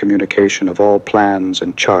unreserved communication of all plans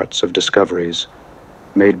and charts of discoveries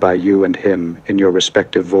made by you and him in your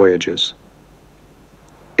respective voyages.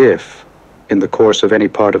 If, in the course of any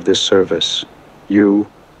part of this service, you,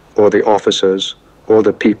 or the officers, or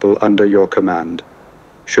the people under your command,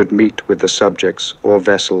 should meet with the subjects or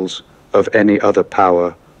vessels of any other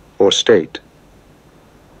power or state,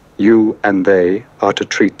 you and they are to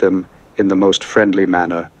treat them in the most friendly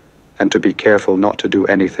manner, and to be careful not to do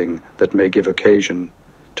anything that may give occasion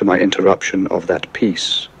to my interruption of that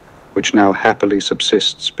peace which now happily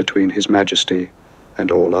subsists between His Majesty and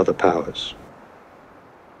all other powers.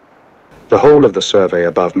 The whole of the survey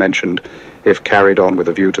above mentioned, if carried on with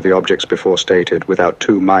a view to the objects before stated, without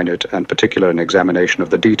too minute and particular an examination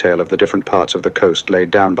of the detail of the different parts of the coast laid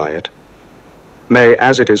down by it, may,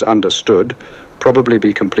 as it is understood, probably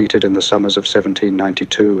be completed in the summers of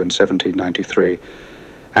 1792 and 1793,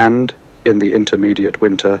 and, in the intermediate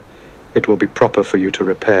winter, it will be proper for you to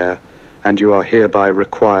repair, and you are hereby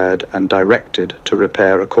required and directed to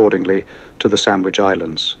repair accordingly to the Sandwich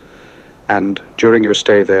Islands, and, during your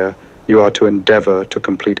stay there, you are to endeavor to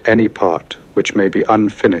complete any part which may be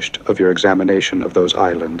unfinished of your examination of those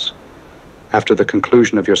islands. After the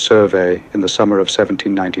conclusion of your survey in the summer of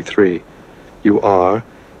 1793, you are,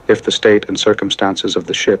 if the state and circumstances of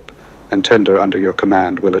the ship and tender under your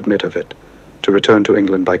command will admit of it, to return to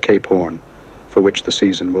England by Cape Horn, for which the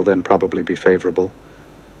season will then probably be favorable,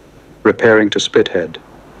 repairing to Spithead,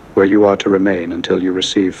 where you are to remain until you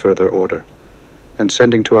receive further order, and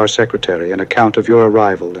sending to our secretary an account of your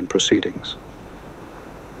arrival and proceedings.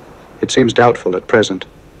 It seems doubtful at present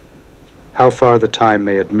how far the time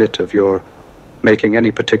may admit of your making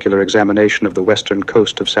any particular examination of the western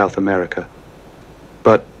coast of South America,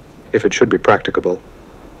 but if it should be practicable,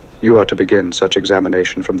 you are to begin such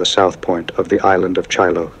examination from the south point of the island of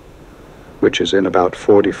Chilo, which is in about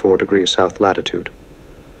 44° south latitude,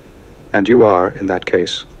 and you are, in that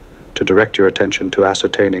case, to direct your attention to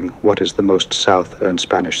ascertaining what is the most southern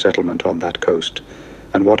Spanish settlement on that coast,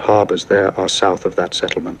 and what harbors there are south of that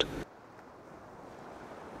settlement.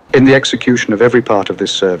 In the execution of every part of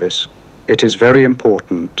this service, it is very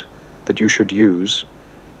important that you should use,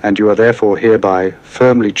 and you are therefore hereby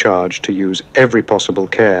firmly charged to use every possible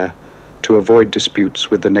care to avoid disputes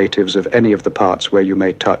with the natives of any of the parts where you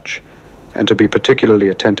may touch, and to be particularly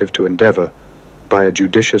attentive to endeavor, by a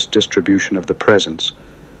judicious distribution of the presents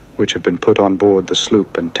which have been put on board the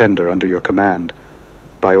sloop and tender under your command,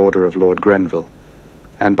 by order of Lord Grenville,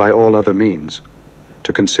 and by all other means,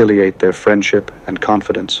 to conciliate their friendship and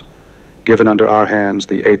confidence, given under our hands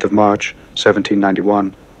the 8th of March,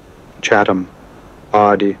 1791, Chatham,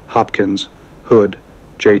 Ardee, Hopkins, Hood,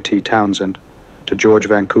 J.T. Townsend, to George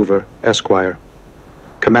Vancouver, Esquire,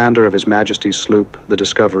 commander of His Majesty's sloop, the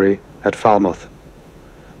Discovery, at Falmouth,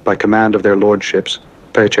 by command of their lordships,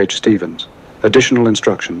 H. Stevens. Additional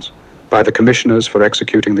instructions by the Commissioners for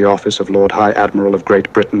executing the office of Lord High Admiral of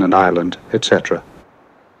Great Britain and Ireland, etc.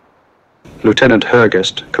 Lieutenant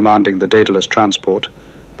Hurgest, commanding the Daedalus transport,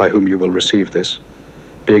 by whom you will receive this,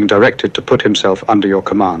 being directed to put himself under your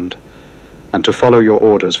command, and to follow your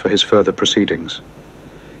orders for his further proceedings.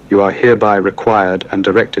 You are hereby required and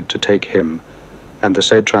directed to take him, and the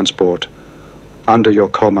said transport, under your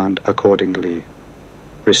command accordingly,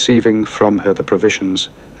 receiving from her the provisions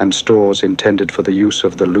and stores intended for the use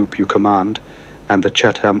of the loop you command, and the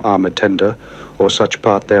Chatham armored tender, or such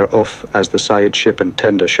part thereof as the side ship and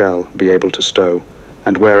tender shall be able to stow.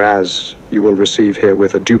 And whereas you will receive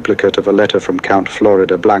herewith a duplicate of a letter from Count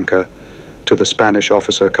Florida Blanca to the Spanish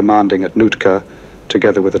officer commanding at Nootka,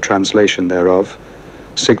 together with a translation thereof,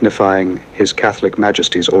 signifying His Catholic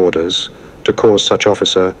Majesty's orders to cause such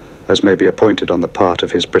officer as may be appointed on the part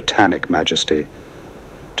of His Britannic Majesty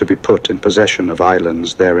to be put in possession of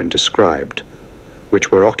islands therein described, which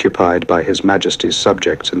were occupied by His Majesty's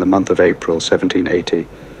subjects in the month of April, 1780,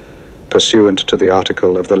 pursuant to the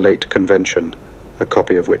article of the late Convention, a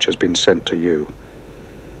copy of which has been sent to you,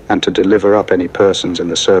 and to deliver up any persons in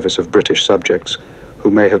the service of British subjects who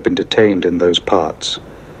may have been detained in those parts.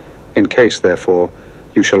 In case, therefore,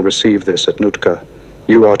 you shall receive this at Nootka,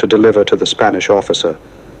 you are to deliver to the Spanish officer,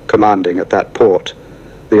 commanding at that port,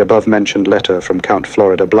 the above-mentioned letter from Count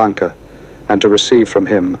Florida Blanca, and to receive from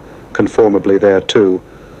him, conformably thereto,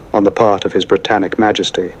 on the part of His Britannic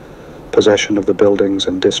Majesty, possession of the buildings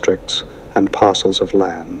and districts and parcels of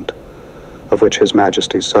land, of which His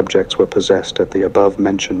Majesty's subjects were possessed at the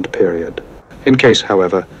above-mentioned period. In case,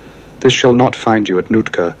 however, this shall not find you at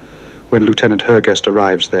Nootka when Lieutenant Hurgest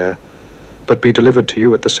arrives there, but be delivered to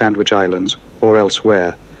you at the Sandwich Islands or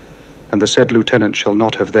elsewhere, and the said lieutenant shall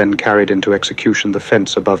not have then carried into execution the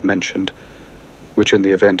fence above mentioned, which in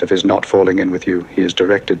the event of his not falling in with you, he is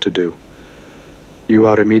directed to do. You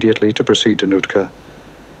are immediately to proceed to Nootka,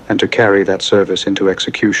 and to carry that service into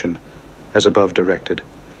execution, as above directed,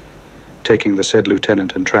 taking the said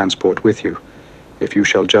lieutenant and transport with you, if you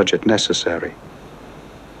shall judge it necessary.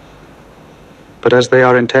 But as they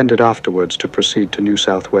are intended afterwards to proceed to New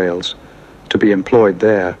South Wales, to be employed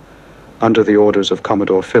there, under the orders of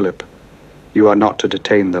Commodore Phillip, you are not to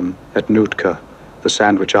detain them at Nootka, the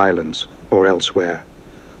Sandwich Islands, or elsewhere,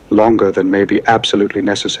 longer than may be absolutely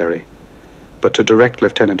necessary, but to direct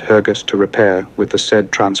Lieutenant Hurgest to repair with the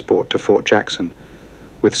said transport to Fort Jackson,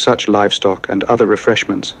 with such livestock and other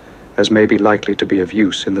refreshments as may be likely to be of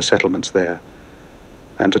use in the settlements there,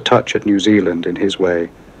 and to touch at New Zealand in his way,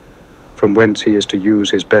 from whence he is to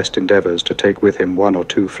use his best endeavors to take with him 1 or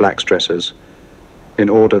 2 flax dressers, in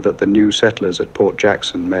order that the new settlers at Port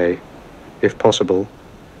Jackson may, if possible,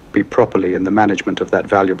 be properly in the management of that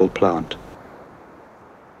valuable plant.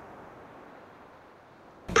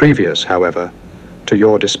 Previous, however, to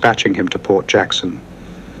your dispatching him to Port Jackson,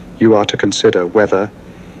 you are to consider whether,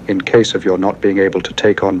 in case of your not being able to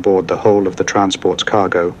take on board the whole of the transport's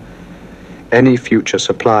cargo, any future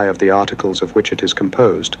supply of the articles of which it is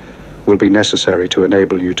composed will be necessary to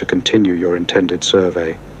enable you to continue your intended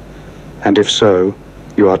survey. And if so,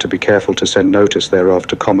 you are to be careful to send notice thereof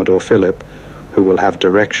to Commodore Phillip, who will have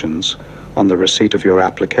directions, on the receipt of your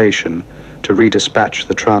application, to redispatch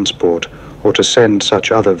the transport, or to send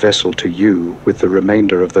such other vessel to you with the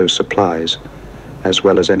remainder of those supplies, as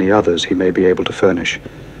well as any others he may be able to furnish,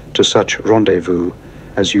 to such rendezvous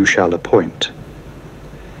as you shall appoint.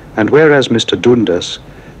 And whereas Mr. Dundas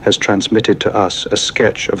has transmitted to us a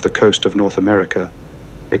sketch of the coast of North America,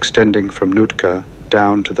 extending from Nootka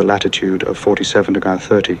down to the latitude of 47°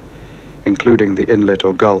 30, including the inlet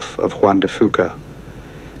or gulf of Juan de Fuca,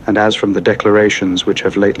 and as from the declarations which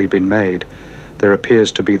have lately been made, there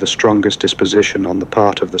appears to be the strongest disposition on the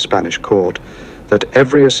part of the Spanish court that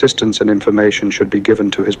every assistance and information should be given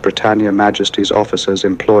to His Britannia Majesty's officers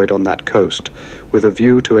employed on that coast, with a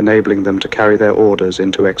view to enabling them to carry their orders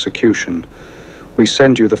into execution. We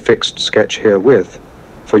send you the fixed sketch herewith,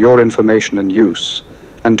 for your information and use,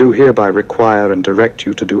 and do hereby require and direct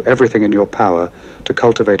you to do everything in your power to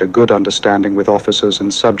cultivate a good understanding with officers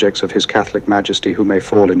and subjects of His Catholic Majesty who may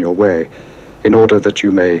fall in your way, in order that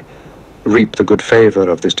you may, reap the good favor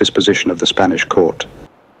of this disposition of the Spanish court.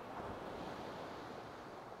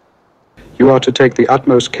 You are to take the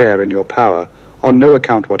utmost care in your power, on no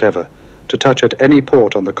account whatever, to touch at any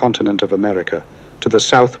port on the continent of America, to the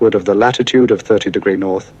southward of the latitude of 30°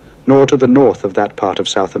 north, nor to the north of that part of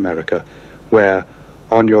South America, where,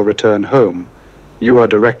 on your return home, you are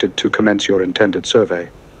directed to commence your intended survey.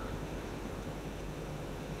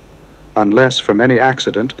 Unless, from any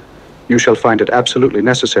accident, you shall find it absolutely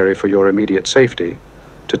necessary for your immediate safety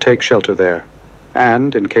to take shelter there,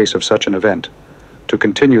 and, in case of such an event, to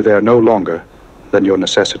continue there no longer than your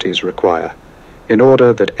necessities require, in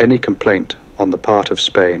order that any complaint on the part of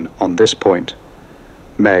Spain on this point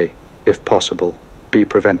may, if possible, be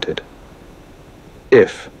prevented.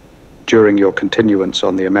 If, during your continuance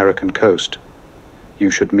on the American coast,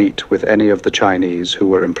 you should meet with any of the Chinese who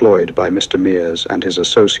were employed by Mr. Mears and his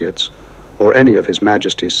associates, or any of His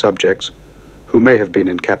Majesty's subjects who may have been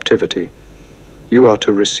in captivity, you are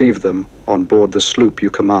to receive them on board the sloop you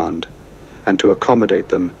command, and to accommodate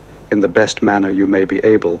them in the best manner you may be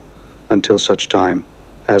able, until such time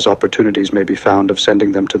as opportunities may be found of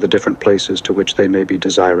sending them to the different places to which they may be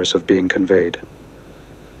desirous of being conveyed,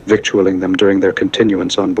 victualling them during their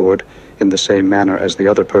continuance on board in the same manner as the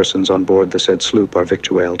other persons on board the said sloop are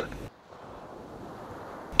victualled.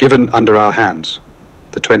 Given under our hands,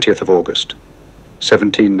 the 20th of August,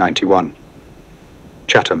 1791.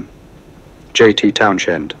 Chatham, J.T.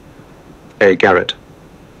 Townshend, A. Garrett,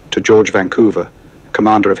 to George Vancouver,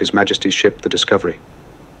 commander of His Majesty's ship, the Discovery.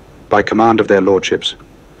 By command of their lordships,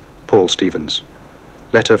 Paul Stevens.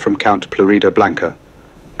 Letter from Count Plurida Blanca,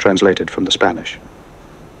 translated from the Spanish.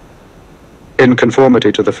 In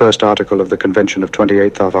conformity to the first article of the Convention of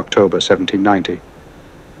 28th of October, 1790,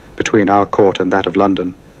 between our court and that of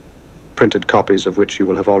London, printed copies of which you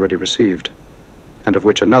will have already received, and of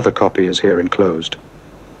which another copy is here enclosed,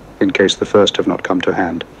 in case the first have not come to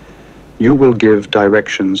hand, you will give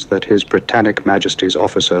directions that His Britannic Majesty's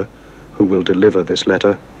officer, who will deliver this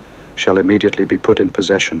letter, shall immediately be put in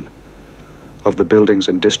possession of the buildings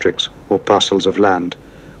and districts or parcels of land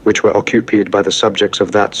which were occupied by the subjects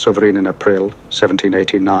of that sovereign in April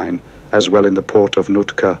 1789, as well in the port of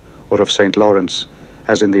Nootka or of St. Lawrence,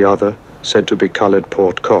 as in the other, said to be colored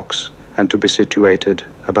Port Cox, and to be situated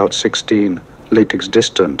about 16 leagues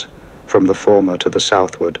distant from the former to the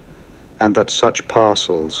southward, and that such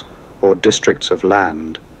parcels or districts of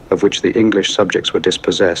land of which the English subjects were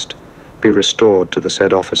dispossessed be restored to the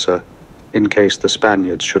said officer in case the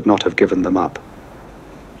Spaniards should not have given them up.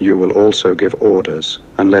 You will also give orders,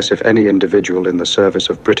 unless if any individual in the service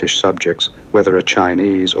of British subjects, whether a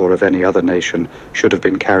Chinese or of any other nation, should have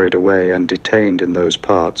been carried away and detained in those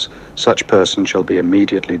parts, such person shall be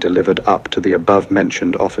immediately delivered up to the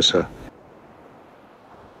above-mentioned officer.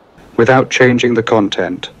 Without changing the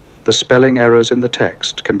content, the spelling errors in the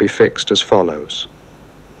text can be fixed as follows.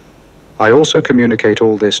 I also communicate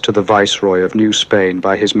all this to the Viceroy of New Spain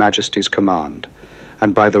by His Majesty's command,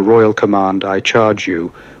 and by the royal command I charge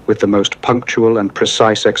you with the most punctual and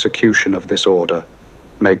precise execution of this order.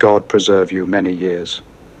 May God preserve you many years.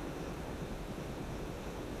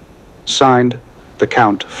 Signed, the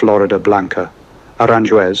Count Florida Blanca,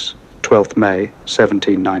 Aranjuez, 12th May,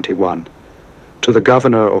 1791. To the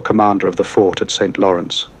Governor or Commander of the Fort at St.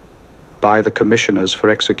 Lawrence, by the Commissioners for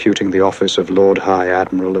executing the office of Lord High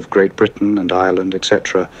Admiral of Great Britain and Ireland,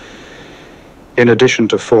 etc. In addition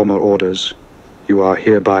to former orders, you are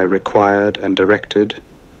hereby required and directed,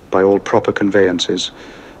 by all proper conveyances,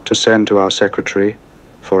 to send to our Secretary,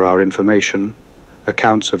 for our information,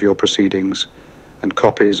 accounts of your proceedings, and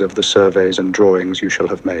copies of the surveys and drawings you shall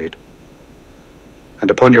have made.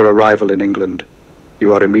 And upon your arrival in England,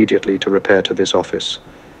 you are immediately to repair to this office,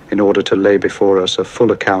 in order to lay before us a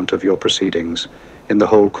full account of your proceedings in the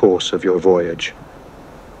whole course of your voyage,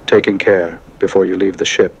 taking care, before you leave the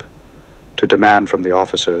ship, to demand from the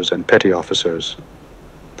officers and petty officers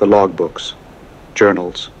the logbooks,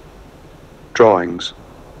 journals, drawings,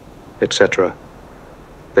 etc.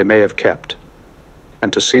 they may have kept,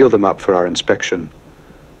 and to seal them up for our inspection,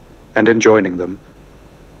 and enjoining them,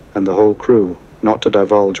 and the whole crew not to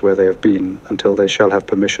divulge where they have been until they shall have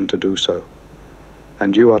permission to do so.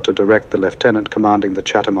 And you are to direct the lieutenant commanding the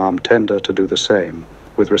Chatham armed tender to do the same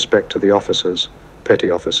with respect to the officers, petty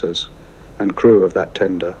officers, and crew of that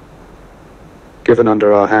tender. Given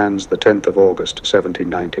under our hands the 10th of August,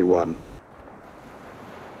 1791.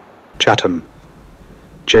 Chatham,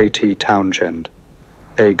 J.T. Townshend,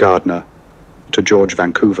 A. Gardner, to George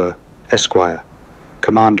Vancouver, Esquire,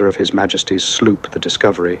 commander of His Majesty's sloop, the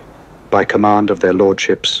Discovery, by command of their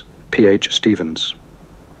lordships, P.H. Stevens.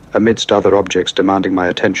 Amidst other objects demanding my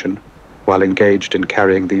attention, while engaged in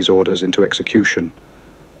carrying these orders into execution,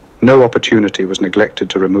 no opportunity was neglected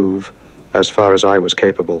to remove, as far as I was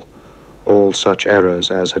capable, all such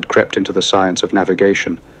errors as had crept into the science of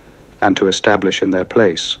navigation, and to establish in their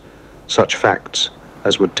place such facts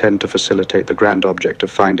as would tend to facilitate the grand object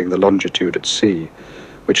of finding the longitude at sea,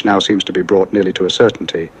 which now seems to be brought nearly to a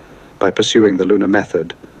certainty by pursuing the lunar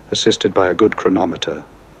method, assisted by a good chronometer.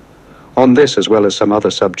 On this, as well as some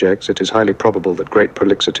other subjects, it is highly probable that great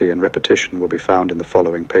prolixity and repetition will be found in the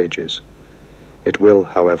following pages. It will,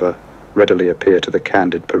 however, readily appear to the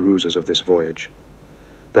candid perusers of this voyage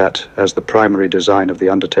that, as the primary design of the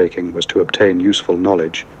undertaking was to obtain useful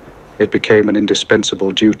knowledge, it became an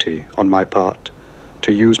indispensable duty on my part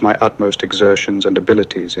to use my utmost exertions and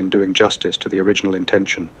abilities in doing justice to the original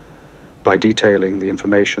intention, by detailing the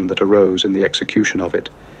information that arose in the execution of it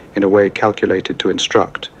in a way calculated to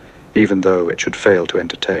instruct, even though it should fail to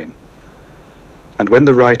entertain. And when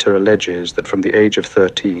the writer alleges that from the age of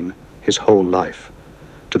 13, his whole life,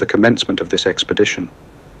 to the commencement of this expedition,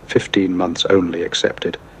 15 months only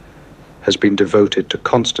excepted, has been devoted to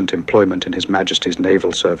constant employment in His Majesty's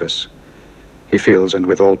naval service, he feels, and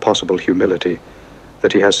with all possible humility,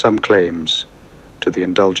 that he has some claims to the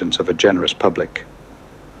indulgence of a generous public,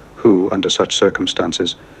 who, under such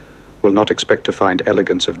circumstances, will not expect to find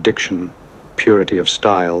elegance of diction, purity of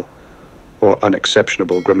style, or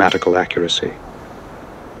unexceptionable grammatical accuracy,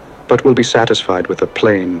 but will be satisfied with a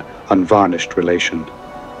plain, unvarnished relation,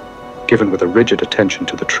 given with a rigid attention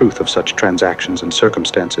to the truth of such transactions and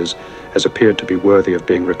circumstances as appeared to be worthy of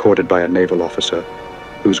being recorded by a naval officer,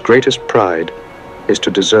 whose greatest pride is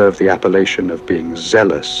to deserve the appellation of being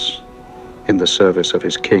zealous in the service of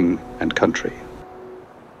his king and country.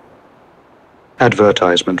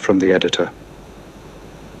 Advertisement from the editor.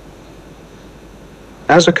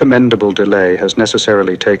 As a commendable delay has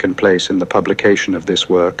necessarily taken place in the publication of this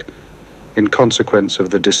work, in consequence of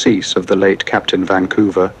the decease of the late Captain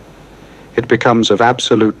Vancouver, it becomes of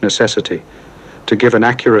absolute necessity to give an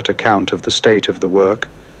accurate account of the state of the work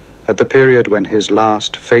at the period when his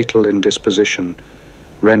last fatal indisposition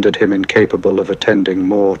rendered him incapable of attending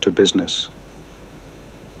more to business,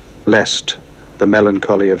 lest the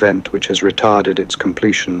melancholy event which has retarded its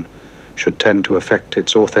completion should tend to affect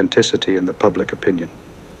its authenticity in the public opinion.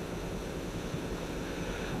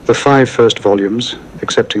 The 5 first volumes,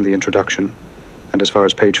 excepting the introduction, and as far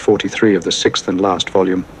as page 43 of the 6th and last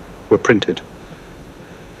volume, were printed,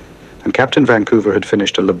 and Captain Vancouver had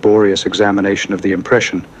finished a laborious examination of the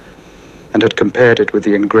impression, and had compared it with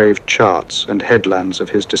the engraved charts and headlands of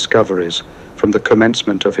his discoveries from the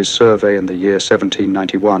commencement of his survey in the year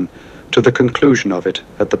 1791 to the conclusion of it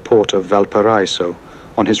at the port of Valparaiso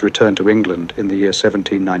on his return to England in the year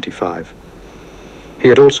 1795. He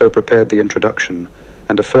had also prepared the introduction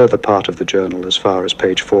and a further part of the journal as far as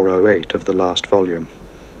page 408 of the last volume.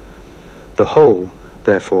 The whole,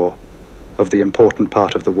 therefore, of the important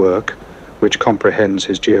part of the work, which comprehends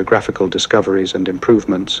his geographical discoveries and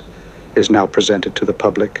improvements, is now presented to the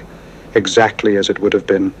public, exactly as it would have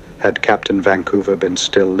been had Captain Vancouver been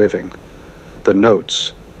still living. The notes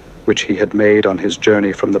which he had made on his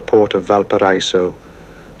journey from the port of Valparaiso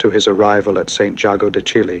to his arrival at St. Jago de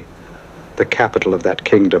Chile, the capital of that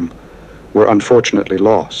kingdom, were unfortunately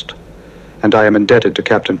lost, and I am indebted to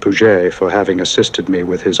Captain Puget for having assisted me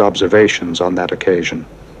with his observations on that occasion.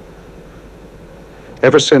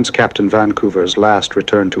 Ever since Captain Vancouver's last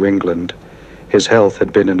return to England, his health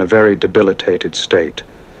had been in a very debilitated state,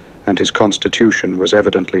 and his constitution was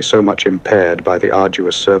evidently so much impaired by the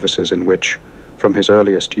arduous services in which, from his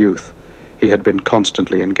earliest youth, he had been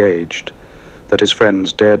constantly engaged, that his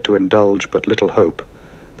friends dared to indulge but little hope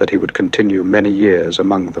that he would continue many years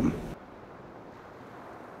among them.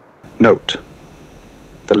 Note: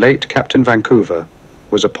 the late Captain Vancouver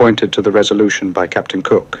was appointed to the Resolution by Captain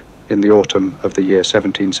Cook in the autumn of the year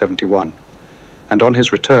 1771, and on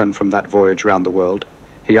his return from that voyage round the world,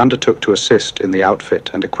 he undertook to assist in the outfit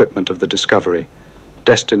and equipment of the Discovery,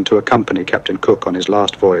 destined to accompany Captain Cook on his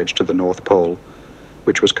last voyage to the North Pole,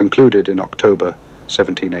 which was concluded in October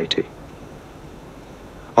 1780.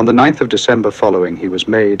 On the 9th of December following, he was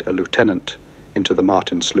made a lieutenant into the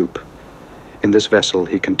Martin sloop. In this vessel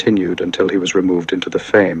he continued until he was removed into the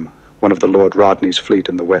Fame, one of the Lord Rodney's fleet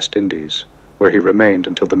in the West Indies, where he remained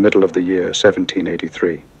until the middle of the year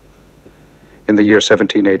 1783. In the year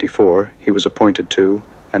 1784, he was appointed to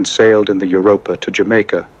and sailed in the Europa to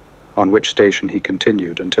Jamaica, on which station he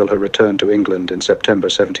continued until her return to England in September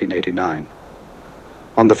 1789.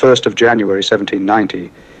 On the 1st of January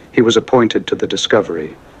 1790, he was appointed to the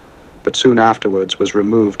Discovery, but soon afterwards was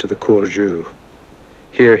removed to the Courjou.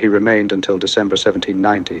 Here he remained until December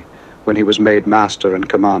 1790, when he was made master and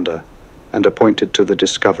commander, and appointed to the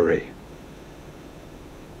Discovery.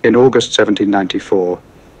 In August 1794,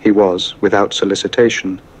 he was, without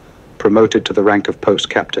solicitation, promoted to the rank of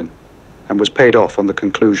post-captain, and was paid off on the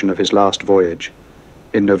conclusion of his last voyage,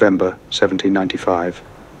 in November 1795.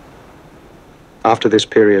 After this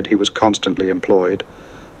period he was constantly employed,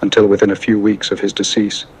 until within a few weeks of his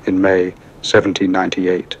decease in May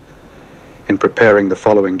 1798, in preparing the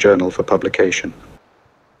following journal for publication.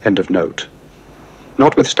 End of note.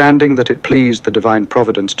 Notwithstanding that it pleased the divine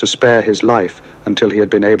providence to spare his life until he had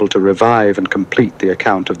been able to revive and complete the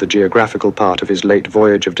account of the geographical part of his late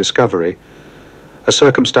voyage of discovery, a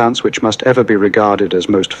circumstance which must ever be regarded as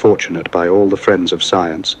most fortunate by all the friends of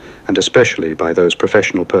science, and especially by those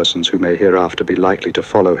professional persons who may hereafter be likely to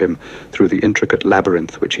follow him through the intricate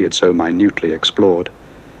labyrinth which he had so minutely explored,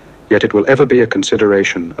 yet it will ever be a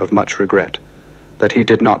consideration of much regret that he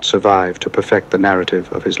did not survive to perfect the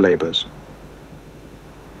narrative of his labors.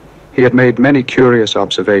 He had made many curious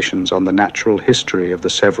observations on the natural history of the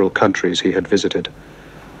several countries he had visited,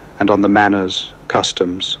 and on the manners,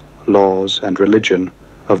 customs, laws, and religion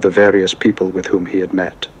of the various people with whom he had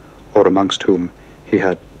met, or amongst whom he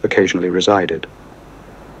had occasionally resided,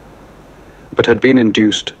 but had been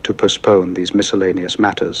induced to postpone these miscellaneous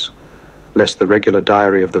matters, lest the regular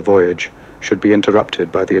diary of the voyage should be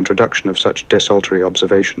interrupted by the introduction of such desultory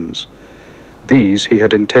observations. These he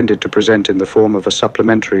had intended to present in the form of a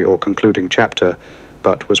supplementary or concluding chapter,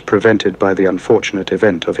 but was prevented by the unfortunate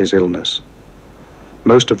event of his illness.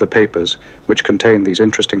 Most of the papers which contain these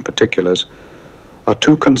interesting particulars are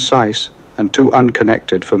too concise and too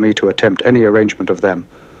unconnected for me to attempt any arrangement of them,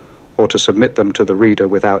 or to submit them to the reader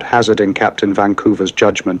without hazarding Captain Vancouver's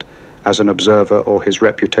judgment as an observer or his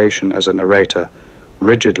reputation as a narrator,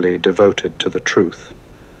 rigidly devoted to the truth.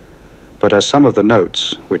 But as some of the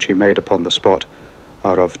notes which he made upon the spot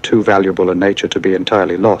are of too valuable a nature to be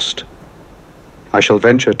entirely lost, I shall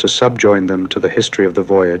venture to subjoin them to the history of the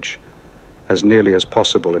voyage as nearly as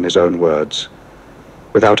possible in his own words,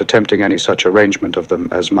 without attempting any such arrangement of them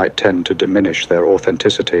as might tend to diminish their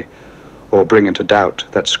authenticity or bring into doubt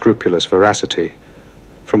that scrupulous veracity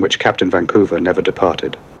from which Captain Vancouver never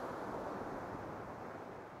departed.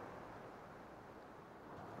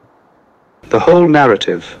 The whole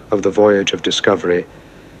narrative of the voyage of discovery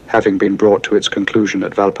having been brought to its conclusion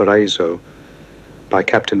at Valparaiso by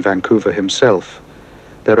Captain Vancouver himself,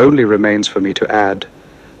 there only remains for me to add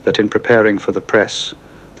that in preparing for the press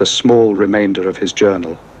the small remainder of his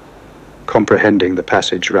journal, comprehending the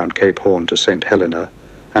passage round Cape Horn to St. Helena,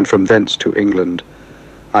 and from thence to England,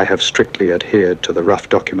 I have strictly adhered to the rough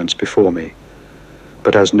documents before me.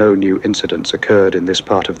 But as no new incidents occurred in this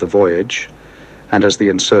part of the voyage, and as the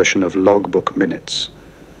insertion of logbook minutes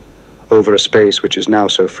over a space which is now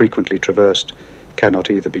so frequently traversed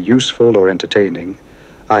cannot either be useful or entertaining,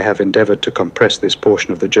 I have endeavored to compress this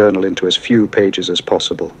portion of the journal into as few pages as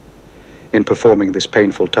possible. In performing this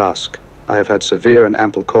painful task, I have had severe and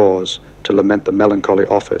ample cause to lament the melancholy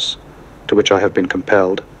office to which I have been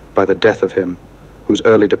compelled by the death of him whose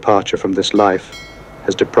early departure from this life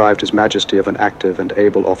has deprived His Majesty of an active and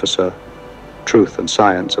able officer, truth and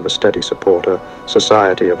science of a steady supporter,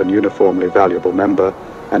 society of an uniformly valuable member,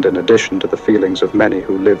 and in addition to the feelings of many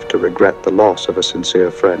who live to regret the loss of a sincere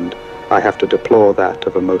friend, I have to deplore that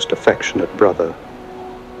of a most affectionate brother.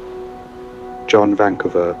 John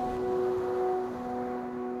Vancouver,